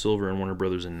Joel Silver and Warner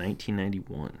Brothers in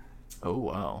 1991. Oh,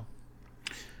 wow.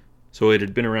 So it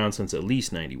had been around since at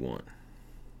least 91.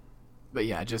 But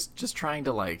yeah, just trying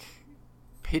to like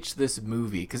pitch this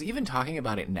movie, because even talking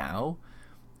about it now,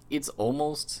 it's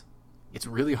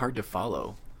really hard to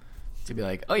follow. To be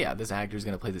like, oh yeah, this actor's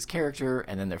going to play this character,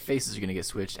 and then their faces are going to get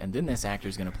switched, and then this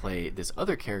actor's going to play this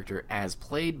other character as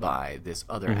played by this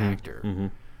other actor. Mm-hmm.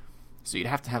 So you'd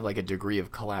have to have like a degree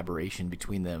of collaboration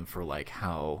between them for like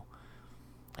how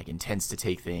like intense to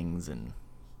take things and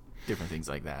different things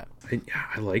like that.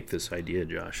 I like this idea,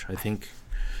 Josh. I think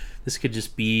this could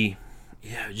just be,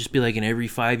 it'd just be like an every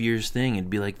 5 years thing. It'd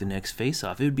be like the next Face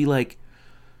Off. It'd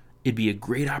be a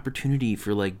great opportunity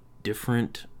for like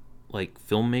different like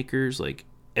filmmakers, like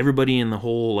everybody in the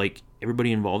whole, like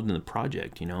everybody involved in the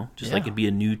project, you know, just like it'd be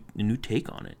a new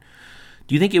take on it.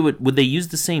 Do you think would they use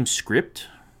the same script?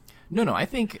 No, I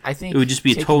think it would just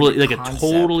be a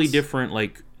totally different,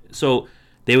 like, so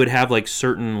they would have like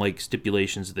certain like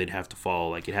stipulations that they'd have to follow.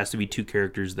 Like it has to be two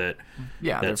characters that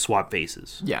swap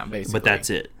faces. Yeah, basically. But that's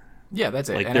it. Yeah, that's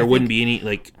it. Like, and there wouldn't be any,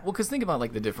 like... Well, because think about,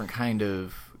 like, the different kind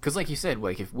of... Because, like you said,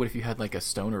 like, what if you had, like, a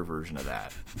stoner version of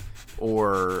that?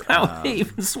 Or... How would they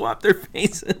even swap their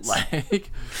faces?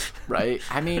 Like, right?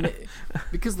 I mean,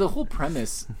 because the whole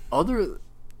premise,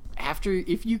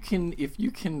 if you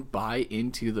can buy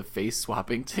into the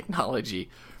face-swapping technology,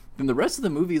 then the rest of the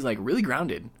movie is, like, really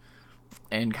grounded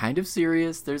and kind of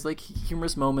serious. There's, like,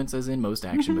 humorous moments, as in most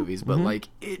action movies, but, like,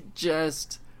 it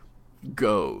just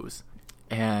goes...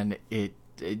 And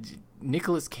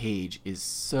Nicolas Cage is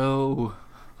so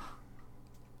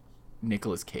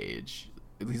Nicolas Cage.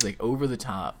 He's like over the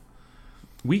top.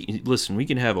 We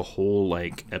can have a whole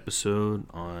like episode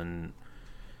on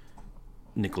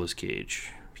Nicolas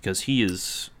Cage because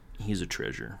he's a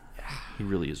treasure. He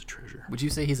really is a treasure. Would you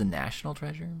say he's a national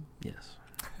treasure? Yes.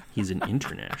 He's an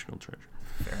international treasure.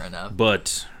 Fair enough.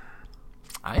 But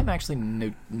I am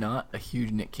actually not a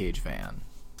huge Nick Cage fan.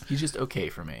 He's just okay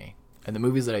for me. And the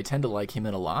movies that I tend to like him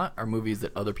in a lot are movies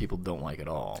that other people don't like at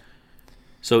all.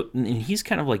 So and he's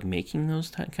kind of like making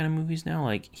those kind of movies now.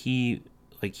 Like he's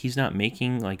not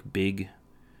making like big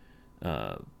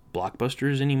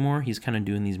blockbusters anymore. He's kind of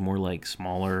doing these more like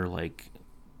smaller, like,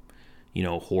 you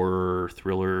know, horror,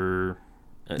 thriller,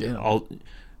 all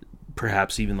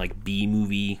perhaps even like B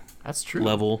movie. That's true.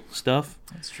 Level stuff.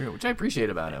 That's true, which I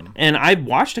appreciate about him. And I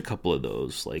watched a couple of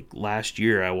those. Like last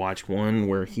year, I watched one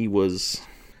where he was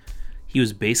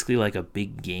basically like a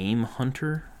big game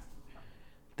hunter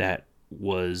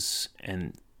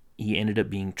and he ended up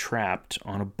being trapped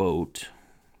on a boat,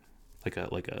 like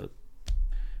a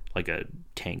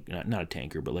tank, not a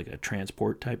tanker, but like a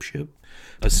transport type ship,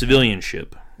 a civilian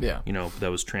ship. Yeah. You know, that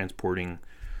was transporting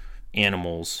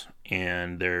animals,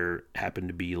 and there happened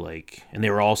to be and they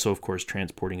were also, of course,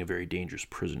 transporting a very dangerous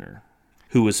prisoner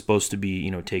who was supposed to be,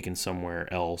 you know, taken somewhere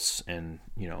else and,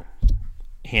 you know,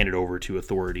 handed over to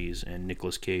authorities, and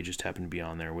Nicolas Cage just happened to be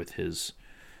on there with his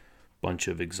bunch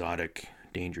of exotic,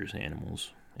 dangerous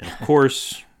animals. And of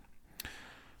course,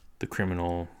 the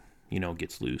criminal, you know,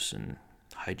 gets loose and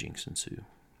hijinks ensue.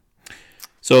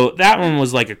 So that one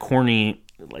was like a corny,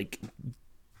 like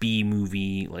B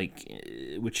movie, like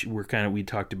which we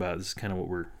talked about. This is kind of what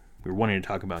we're wanting to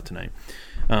talk about tonight.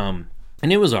 And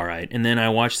it was all right. And then I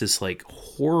watched this like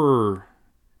horror,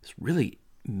 this really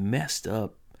messed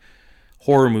up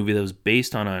horror movie that was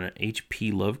based on an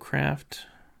H.P. Lovecraft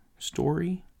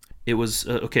story. It was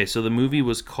okay. So the movie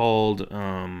was called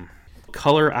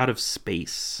Color Out of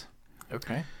Space.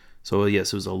 Okay. So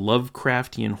yes, it was a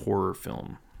Lovecraftian horror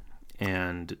film,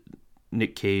 and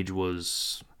Nick Cage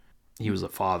was a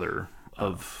father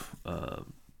of.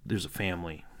 There's a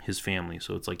family, his family.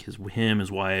 So it's like his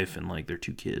wife, and like their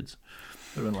two kids.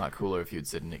 It would have been a lot cooler if you'd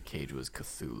said Nick Cage was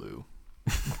Cthulhu.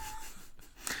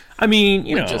 I mean,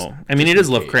 it is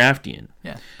Lovecraftian.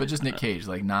 Yeah, but just Nick Cage,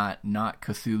 like not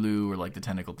Cthulhu or like the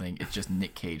tentacle thing. It's just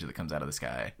Nick Cage that comes out of the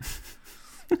sky.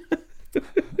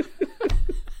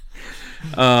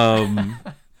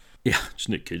 Yeah, just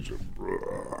Nick Cage.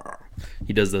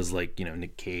 He does this like, you know,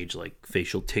 Nick Cage like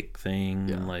facial tick thing,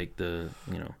 and like the,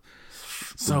 you know,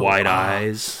 the wide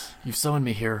eyes. You've summoned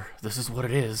me here. This is what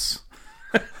it is.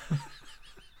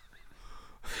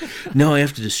 No, I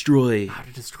have to destroy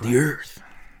the Earth.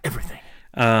 Everything.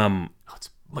 It's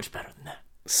much better than that.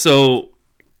 So,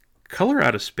 Color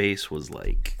Out of Space was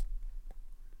like,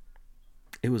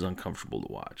 it was uncomfortable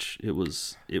to watch. It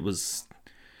was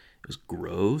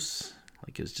gross.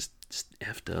 Like it was just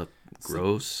effed up,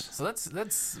 gross. So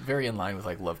that's very in line with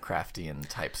like Lovecraftian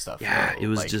type stuff. Yeah, though. it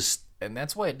was like, just, and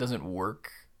that's why it doesn't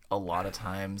work a lot of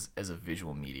times as a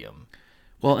visual medium.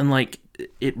 Well, and like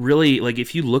it really, like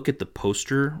if you look at the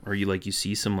poster or you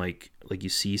see some you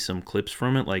see some clips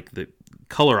from it, like the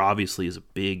color obviously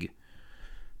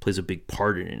plays a big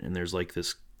part in it, and there's like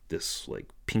this this like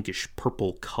pinkish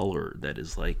purple color that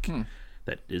is like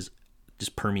that is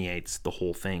just permeates the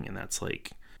whole thing, and that's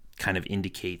like kind of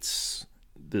indicates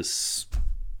this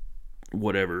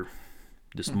whatever,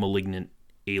 this malignant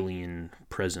alien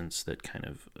presence that kind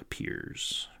of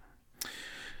appears.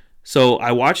 So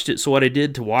I watched it. So what I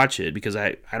did to watch it, because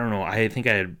I don't know, I think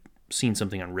I had seen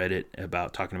something on Reddit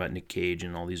about talking about Nick Cage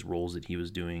and all these roles that he was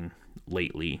doing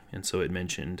lately, and so it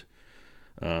mentioned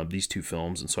these two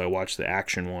films, and so I watched the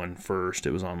action one first.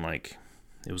 It was on like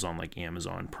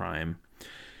Amazon Prime,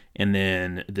 and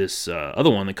then this other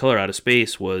one, The Color Out of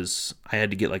Space, was I had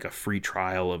to get like a free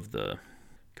trial of the,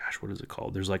 gosh, what is it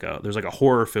called? There's like a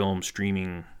horror film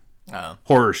streaming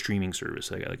horror streaming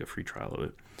service. I got like a free trial of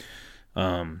it.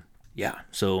 Yeah.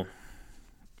 So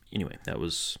anyway, that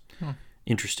was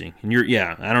interesting. And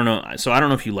I don't know. So I don't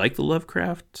know if you like the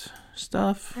Lovecraft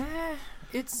stuff.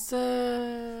 It's I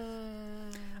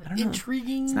don't know.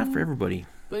 intriguing. It's not for everybody.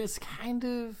 But it's kind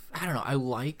of, I don't know. I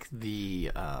like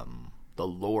the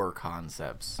lore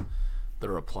concepts that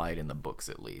are applied in the books,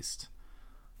 at least.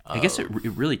 I guess it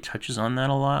really touches on that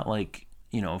a lot. Like,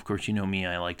 of course, you know me,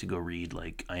 I like to go read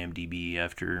like IMDb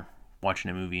after watching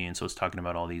a movie, and so it's talking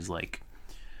about all these like,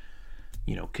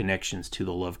 connections to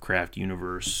the Lovecraft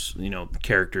universe.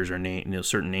 Characters are named,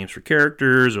 certain names for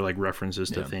characters, or like references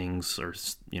to things, or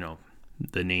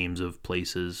the names of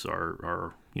places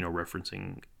are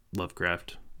referencing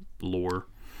Lovecraft lore.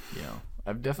 Yeah,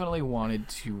 I've definitely wanted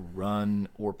to run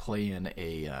or play in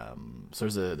a so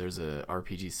there's a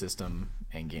RPG system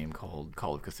and game called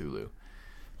Call of Cthulhu,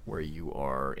 where you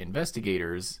are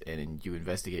investigators and you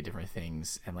investigate different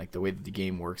things, and like the way that the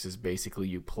game works is basically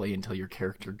you play until your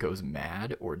character goes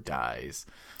mad or dies.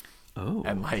 Oh.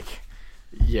 And like,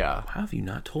 yeah. How have you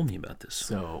not told me about this?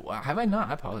 So have I not?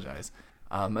 I apologize.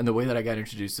 And the way that I got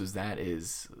introduced to that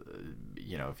is,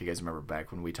 if you guys remember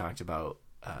back when we talked about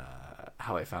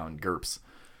how I found GURPS,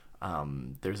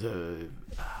 there's a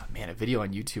video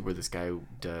on YouTube where this guy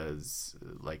does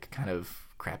like kind of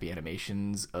crappy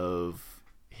animations of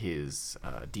his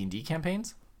D&D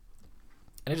campaigns,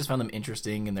 and I just found them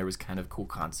interesting, and there was kind of cool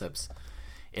concepts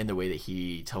in the way that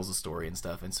he tells a story and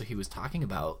stuff. And so he was talking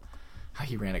about how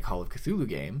he ran a Call of Cthulhu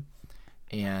game,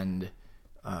 and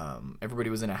everybody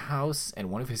was in a house,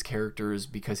 and one of his characters,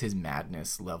 because his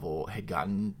madness level had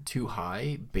gotten too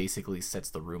high, basically sets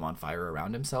the room on fire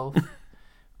around himself,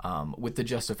 with the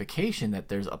justification that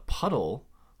there's a puddle,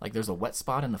 like there's a wet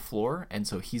spot in the floor, and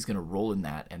so he's going to roll in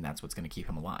that, and that's what's going to keep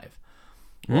him alive.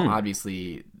 Well,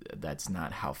 obviously, that's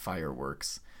not how fire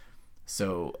works.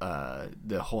 So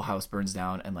the whole house burns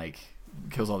down and like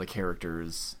kills all the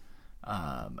characters.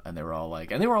 And they were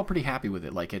all pretty happy with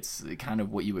it. Like, it's kind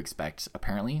of what you expect,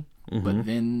 apparently. Mm-hmm. But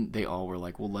then they all were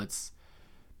like, well,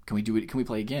 can we do it? Can we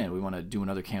play again? We want to do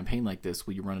another campaign like this.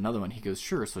 Will you run another one? He goes,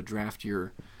 sure. So draft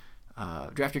your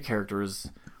characters,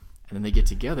 and then they get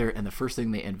together, and the first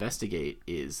thing they investigate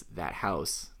is that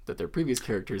house that their previous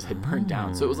characters had burned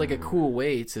down. So it was like a cool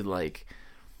way to like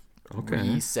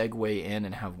segue in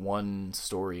and have one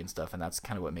story and stuff. And that's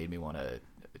kind of what made me want to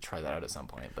try that out at some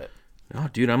point. But oh,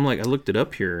 dude, I looked it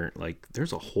up here. Like,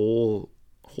 there's a whole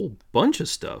bunch of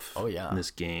stuff. Oh yeah, in this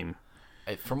game.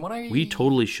 We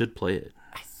totally should play it.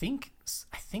 I think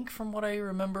from what I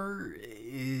remember,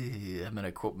 I'm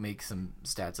gonna make some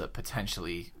stats up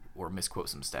potentially, or misquote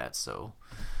some stats. So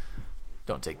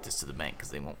don't take this to the bank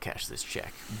because they won't cash this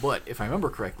check. But if I remember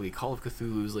correctly, Call of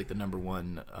Cthulhu is like the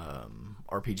 #1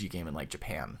 RPG game in like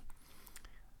Japan.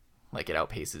 Like, it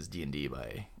outpaces D&D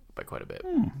by quite a bit.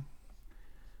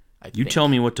 You tell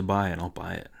me what to buy and I'll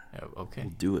buy it. Okay.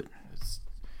 We'll do it.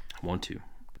 I want to.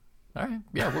 All right.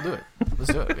 Yeah, we'll do it.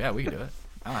 Let's do it. Yeah, we can do it.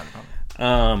 I don't have a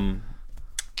problem.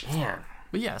 Yeah.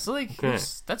 But yeah, so like,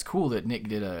 that's cool that Nick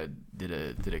did a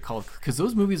Call, because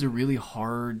those movies are really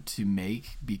hard to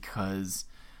make, because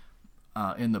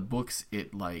in the books in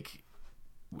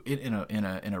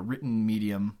a written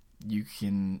medium you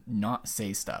can not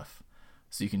say stuff.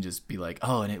 So you can just be like,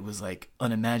 oh, and it was like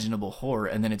unimaginable horror,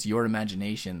 and then it's your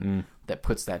imagination that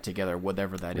puts that together,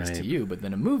 whatever that is to you. But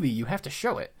then a movie, you have to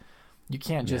show it. You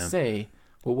can't just say,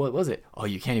 well, what was it? Oh,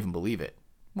 you can't even believe it.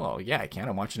 Well, yeah, I can.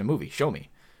 I'm watching a movie. Show me.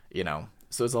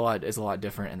 So it's a lot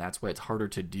different, and that's why it's harder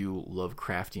to do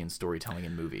Lovecraftian storytelling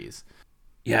in movies.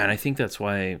 Yeah, and I think that's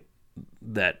why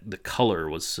that the color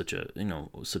was such a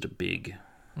big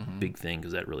thing,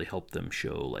 because that really helped them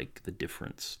show like the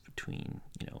difference between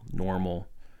normal,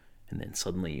 and then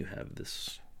suddenly you have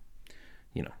this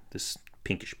this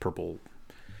pinkish purple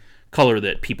color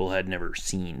that people had never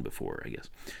seen before, I guess.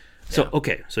 So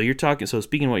okay, so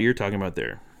speaking of what you're talking about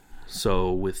there,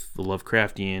 so with the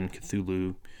Lovecraftian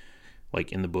Cthulhu,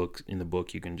 like in the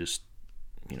book you can just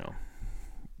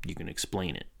you can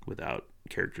explain it without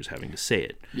characters having to say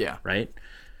it. Yeah. Right?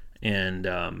 And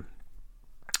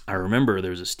I remember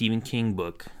there was a Stephen King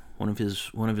book, one of his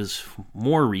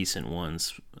more recent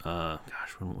ones.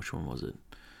 Which one was it?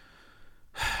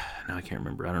 Now I can't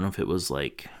remember. I don't know if it was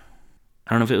like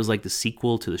the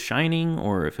sequel to The Shining,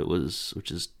 or if it was,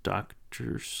 which is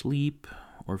Doctor Sleep,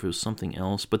 or if it was something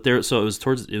else. But I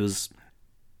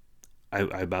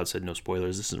about said no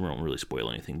spoilers. This won't really spoil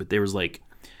anything. But there was like,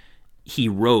 he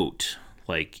wrote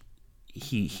like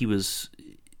it was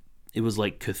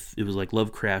like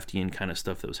Lovecraftian kind of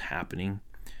stuff that was happening.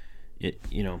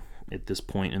 At this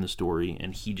point in the story,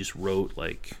 and he just wrote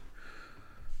like,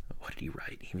 what did he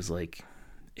write? He was like,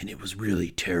 and it was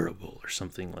really terrible or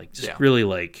something, like just really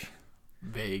like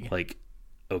vague, like,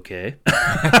 okay. And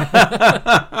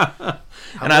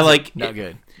I like not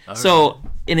good. So,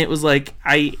 and it was like,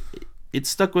 it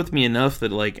stuck with me enough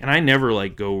that like, and I never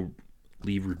like go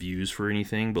leave reviews for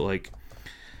anything, but like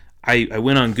I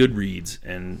went on Goodreads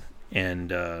and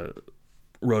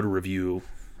wrote a review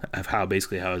of how I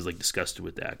was like disgusted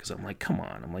with that, because I'm like, come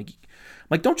on, I'm like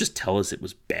don't just tell us it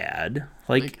was bad,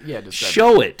 like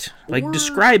show it, like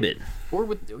describe it. Or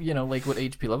with like what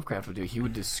H.P. Lovecraft would do, he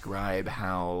would describe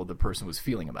how the person was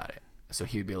feeling about it. So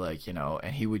he would be like,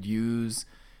 and he would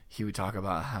talk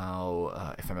about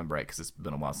how, if I remember right, because it's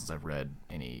been a while since I've read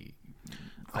any.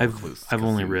 I've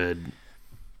only read.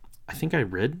 I think I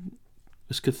read.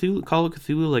 Was Call of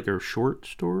Cthulhu like a short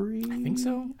story? I think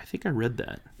so. I think I read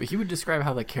that. But he would describe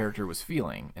how the character was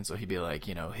feeling, and so he'd be like,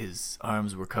 his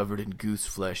arms were covered in goose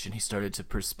flesh, and he started to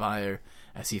perspire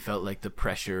as he felt like the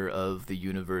pressure of the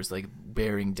universe like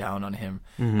bearing down on him.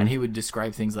 Mm-hmm. And he would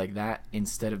describe things like that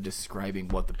instead of describing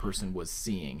what the person was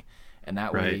seeing, and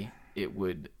that way it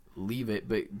would leave it.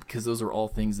 But because those are all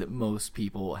things that most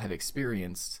people have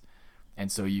experienced. And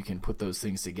so you can put those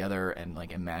things together and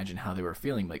like imagine how they were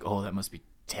feeling. Like, oh, that must be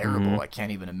terrible. Mm-hmm. I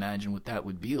can't even imagine what that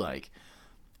would be like.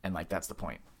 And like, that's the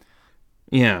point.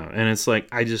 Yeah. And it's like,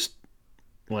 I just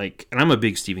like, and I'm a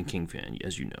big Stephen King fan,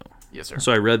 as you know. Yes, sir.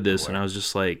 So I read this and I was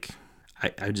just like,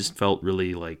 I just felt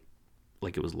really like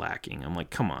it was lacking. I'm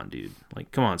like, come on, dude.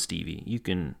 Like, come on, Stevie. You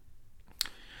can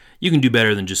do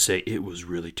better than just say it was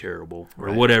really terrible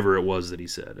or whatever it was that he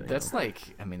said. That's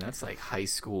like high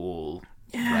school.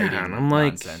 Yeah, and I'm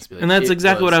like, and that's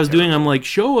exactly what I was doing. I'm like,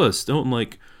 show us, don't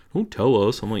tell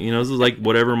us. I'm like, this is like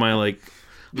whatever my like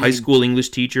high school English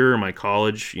teacher or my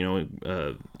college,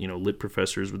 lit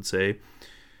professors would say.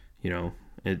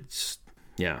 It's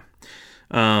yeah,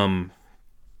 I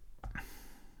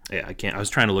can't. I was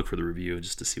trying to look for the review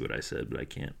just to see what I said, but I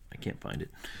can't find it.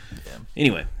 Yeah.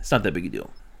 Anyway, it's not that big a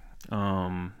deal.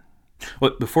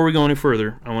 But before we go any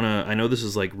further, I know this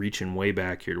is like reaching way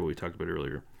back here to what we talked about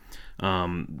earlier.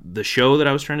 The show that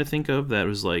I was trying to think of that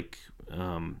was like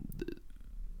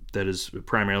that is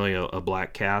primarily a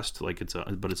black cast, like it's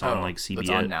on like CBS. It's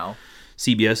on now.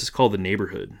 CBS is called The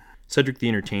Neighborhood. Cedric the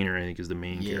Entertainer, I think, is the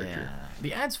main character.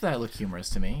 The ads for that look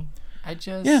humorous to me. Like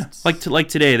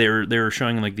today they were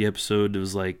showing like the episode. It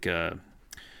was like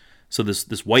so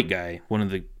this white guy, one of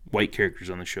the white characters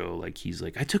on the show, like he's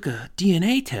like, I took a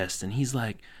DNA test, and he's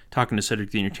like talking to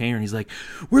Cedric the Entertainer, and he's like,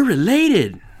 we're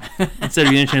related. And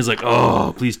Cedric the Entertainer's like,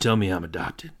 oh, please tell me I'm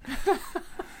adopted.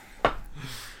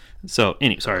 So,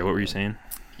 sorry, what were you saying?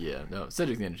 Yeah, no,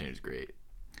 Cedric the Entertainer's great.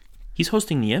 He's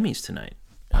hosting the Emmys tonight,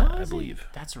 I believe.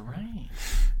 That's right.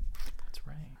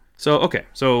 So, okay,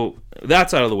 so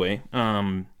that's out of the way.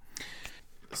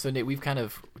 So, Nate, we've kind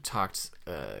of talked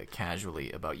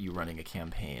casually about you running a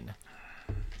campaign.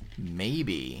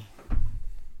 Maybe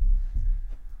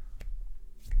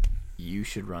you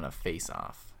should run a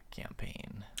face-off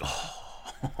campaign.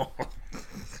 Oh.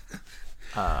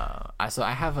 So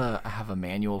I have a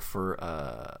manual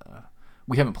for.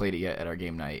 We haven't played it yet at our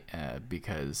game night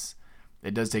because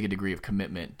it does take a degree of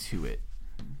commitment to it.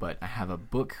 But I have a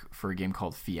book for a game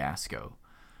called Fiasco,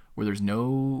 where there's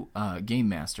no game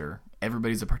master.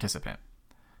 Everybody's a participant,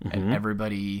 and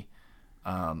everybody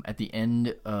at the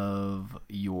end of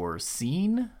your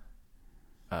scene,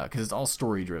 because it's all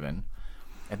story driven.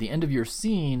 At the end of your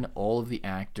scene, all of the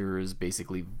actors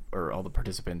basically, or all the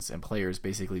participants and players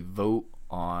basically vote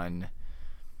on,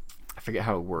 I forget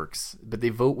how it works, but they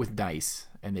vote with dice,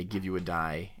 and they give you a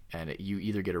die, and you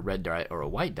either get a red die or a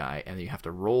white die, and then you have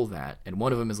to roll that. And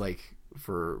one of them is like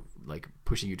for like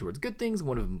pushing you towards good things,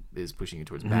 one of them is pushing you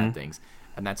towards bad things,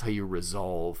 and that's how you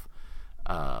resolve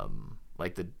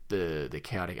like the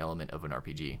chaotic element of an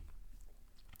RPG.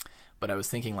 But I was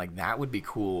thinking, like, that would be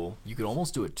cool. You could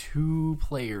almost do a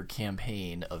 2-player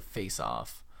campaign of Face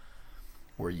Off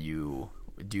where you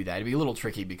do that. It'd be a little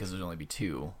tricky because there'd only be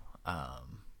 2.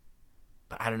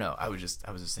 But I don't know. I was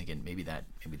just thinking maybe that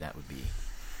would be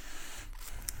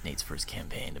Nate's first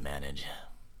campaign to manage,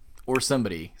 or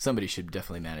somebody should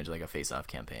definitely manage like a face-off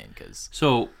campaign because.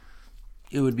 So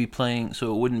it would be playing.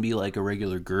 So it wouldn't be like a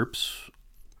regular GURPS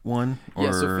one. Or...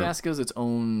 Yeah. So Fiasco's its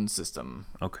own system.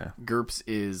 Okay. GURPS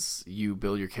is you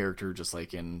build your character just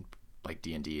like in like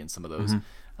D&D and some of those,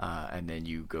 and then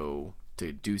you go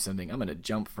to do something. I'm gonna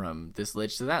jump from this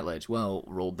ledge to that ledge. Well,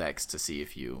 roll dex to see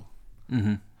if you.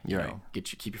 You know,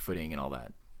 keep your footing and all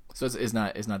that. So it's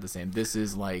not the same. This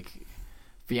is like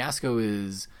Fiasco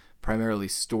is primarily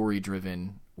story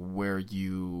driven, where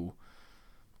you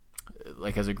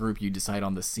like as a group you decide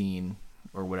on the scene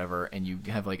or whatever, and you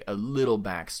have like a little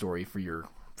backstory for your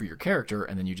character,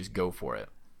 and then you just go for it.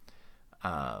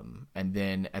 And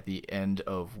then at the end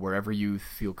of wherever you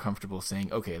feel comfortable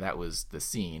saying, okay, that was the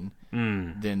scene,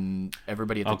 then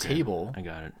everybody at the table, I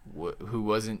got it,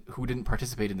 who didn't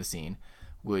participate in the scene,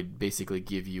 would basically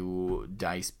give you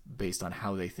dice based on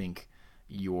how they think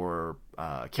your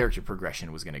character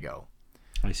progression was going to go.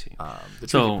 I see. The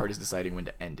tricky part is deciding when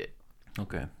to end it.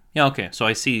 Okay. Yeah. Okay. So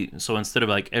I see. So instead of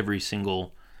like every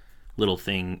single little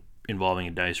thing involving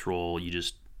a dice roll, you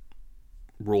just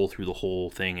roll through the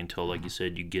whole thing until, like you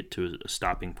said, you get to a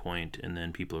stopping point, and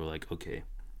then people are like, okay,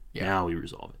 now we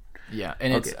resolve it. Yeah,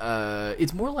 and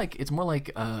it's more like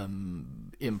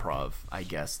improv, I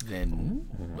guess,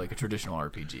 than like a traditional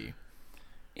RPG.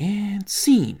 And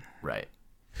scene. Right.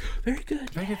 Very good.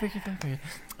 Very good.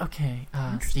 Okay,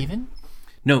 Steven?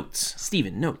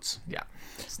 Steven, notes. Yeah.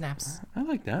 Snaps. I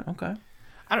like that. Okay.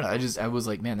 I don't know. I was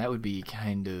like, man, that would be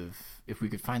kind of, if we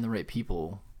could find the right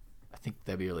people, I think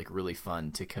that'd be like really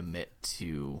fun to commit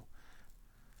to.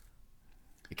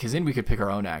 Because then we could pick our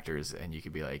own actors, and you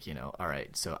could be like, you know, all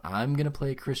right, so I'm going to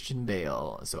play Christian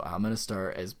Bale. So I'm going to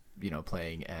start as, you know,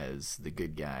 playing as the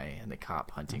good guy and the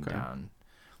cop hunting down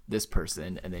this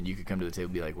person. And then you could come to the table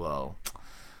and be like, well,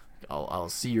 I'll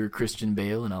see your Christian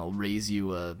Bale, and I'll raise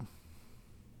you a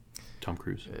Tom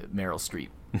Cruise. Meryl Streep.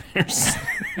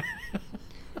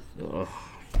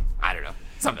 I don't know.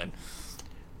 Something.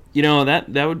 You know,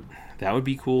 that would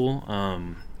be cool.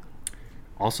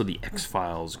 Also, the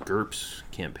X-Files GURPS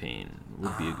campaign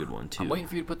would be a good one, too. I'm waiting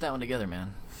for you to put that one together,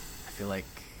 man. I feel like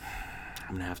I'm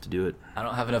going to have to do it. I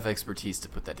don't have enough expertise to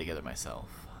put that together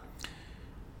myself.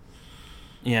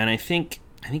 Yeah, and I think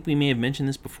we may have mentioned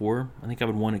this before. I think I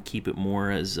would want to keep it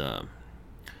more as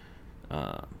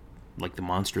like the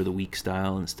Monster of the Week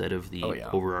style instead of the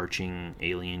overarching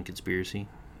alien conspiracy.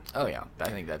 Oh, yeah. I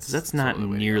think that's not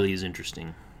nearly as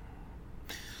interesting.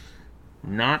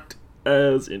 Not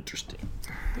as interesting.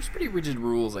 There's pretty rigid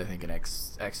rules, I think, in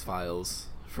X-Files,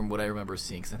 from what I remember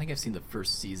seeing. Because I think I've seen the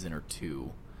first season or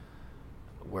two,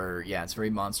 where it's very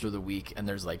Monster of the Week, and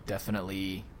there's like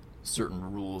definitely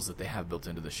certain rules that they have built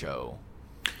into the show.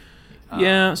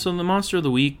 Yeah, so the Monster of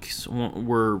the Week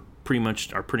are pretty much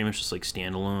just like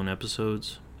standalone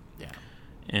episodes. Yeah,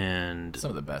 and some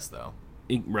of the best though.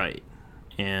 Right,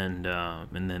 and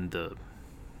then the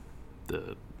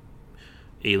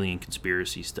alien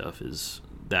conspiracy stuff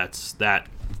that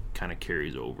kind of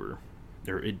carries over,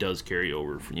 or it does carry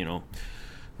over, for, you know.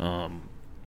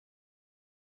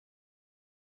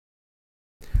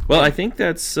 Well, I think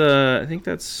that's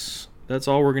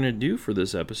all we're gonna do for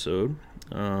this episode.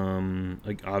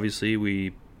 Like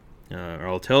obviously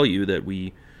I'll tell you that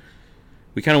we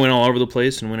kind of went all over the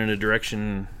place and went in a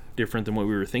direction different than what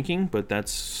we were thinking, but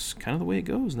that's kind of the way it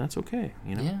goes, and that's okay,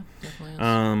 you know. Yeah,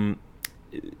 definitely is.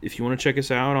 If you want to check us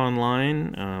out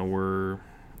online, we're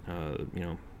you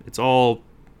know, it's all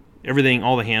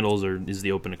the handles is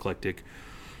the Open Eclectic.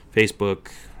 Facebook,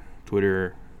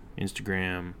 Twitter,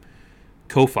 Instagram,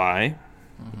 Ko-Fi.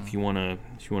 If you wanna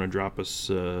drop us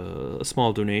a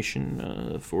small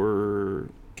donation for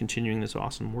continuing this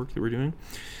awesome work that we're doing,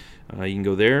 you can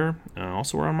go there.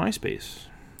 Also, we're on MySpace.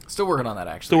 Still working on that,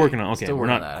 actually. Still working on. Okay, we're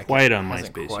not quite on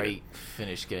MySpace yet. Quite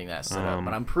finished getting that set up,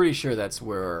 but I'm pretty sure that's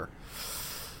where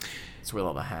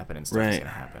all the happening stuff is gonna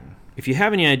happen. If you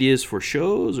have any ideas for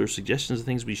shows or suggestions of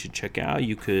things we should check out,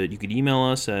 you could email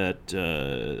us at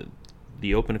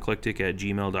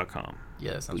theopeneclectic@gmail.com.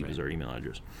 Yeah, that sounds right. Is our email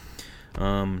address.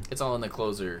 It's all in the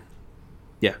closer.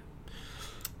 Yeah.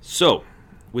 So,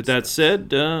 with that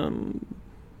said, we'll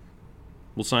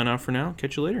sign off for now.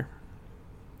 Catch you later.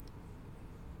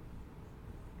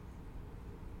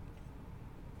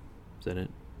 Is that it?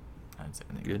 I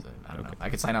think good. I don't know. I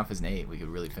could sign off as Nate. We could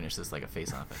really finish this like a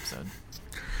face-off episode.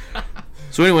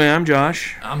 So anyway, I'm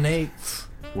Josh. I'm Nate.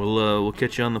 We'll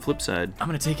catch you on the flip side. I'm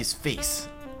gonna take his face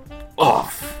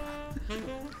off.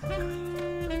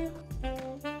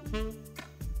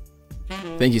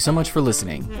 Thank you so much for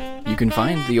listening. You can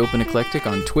find The Open Eclectic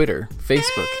on Twitter,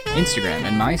 Facebook, Instagram,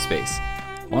 and MySpace.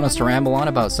 Want us to ramble on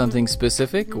about something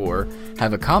specific or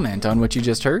have a comment on what you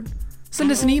just heard? Send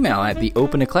us an email at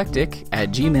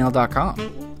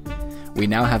theopeneclectic@gmail.com. We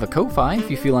now have a Ko-Fi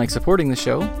if you feel like supporting the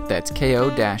show. That's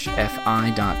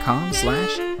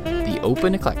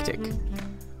ko-fi.com/theopeneclectic.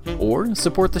 Or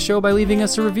support the show by leaving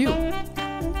us a review.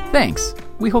 Thanks.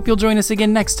 We hope you'll join us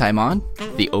again next time on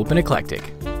The Open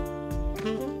Eclectic.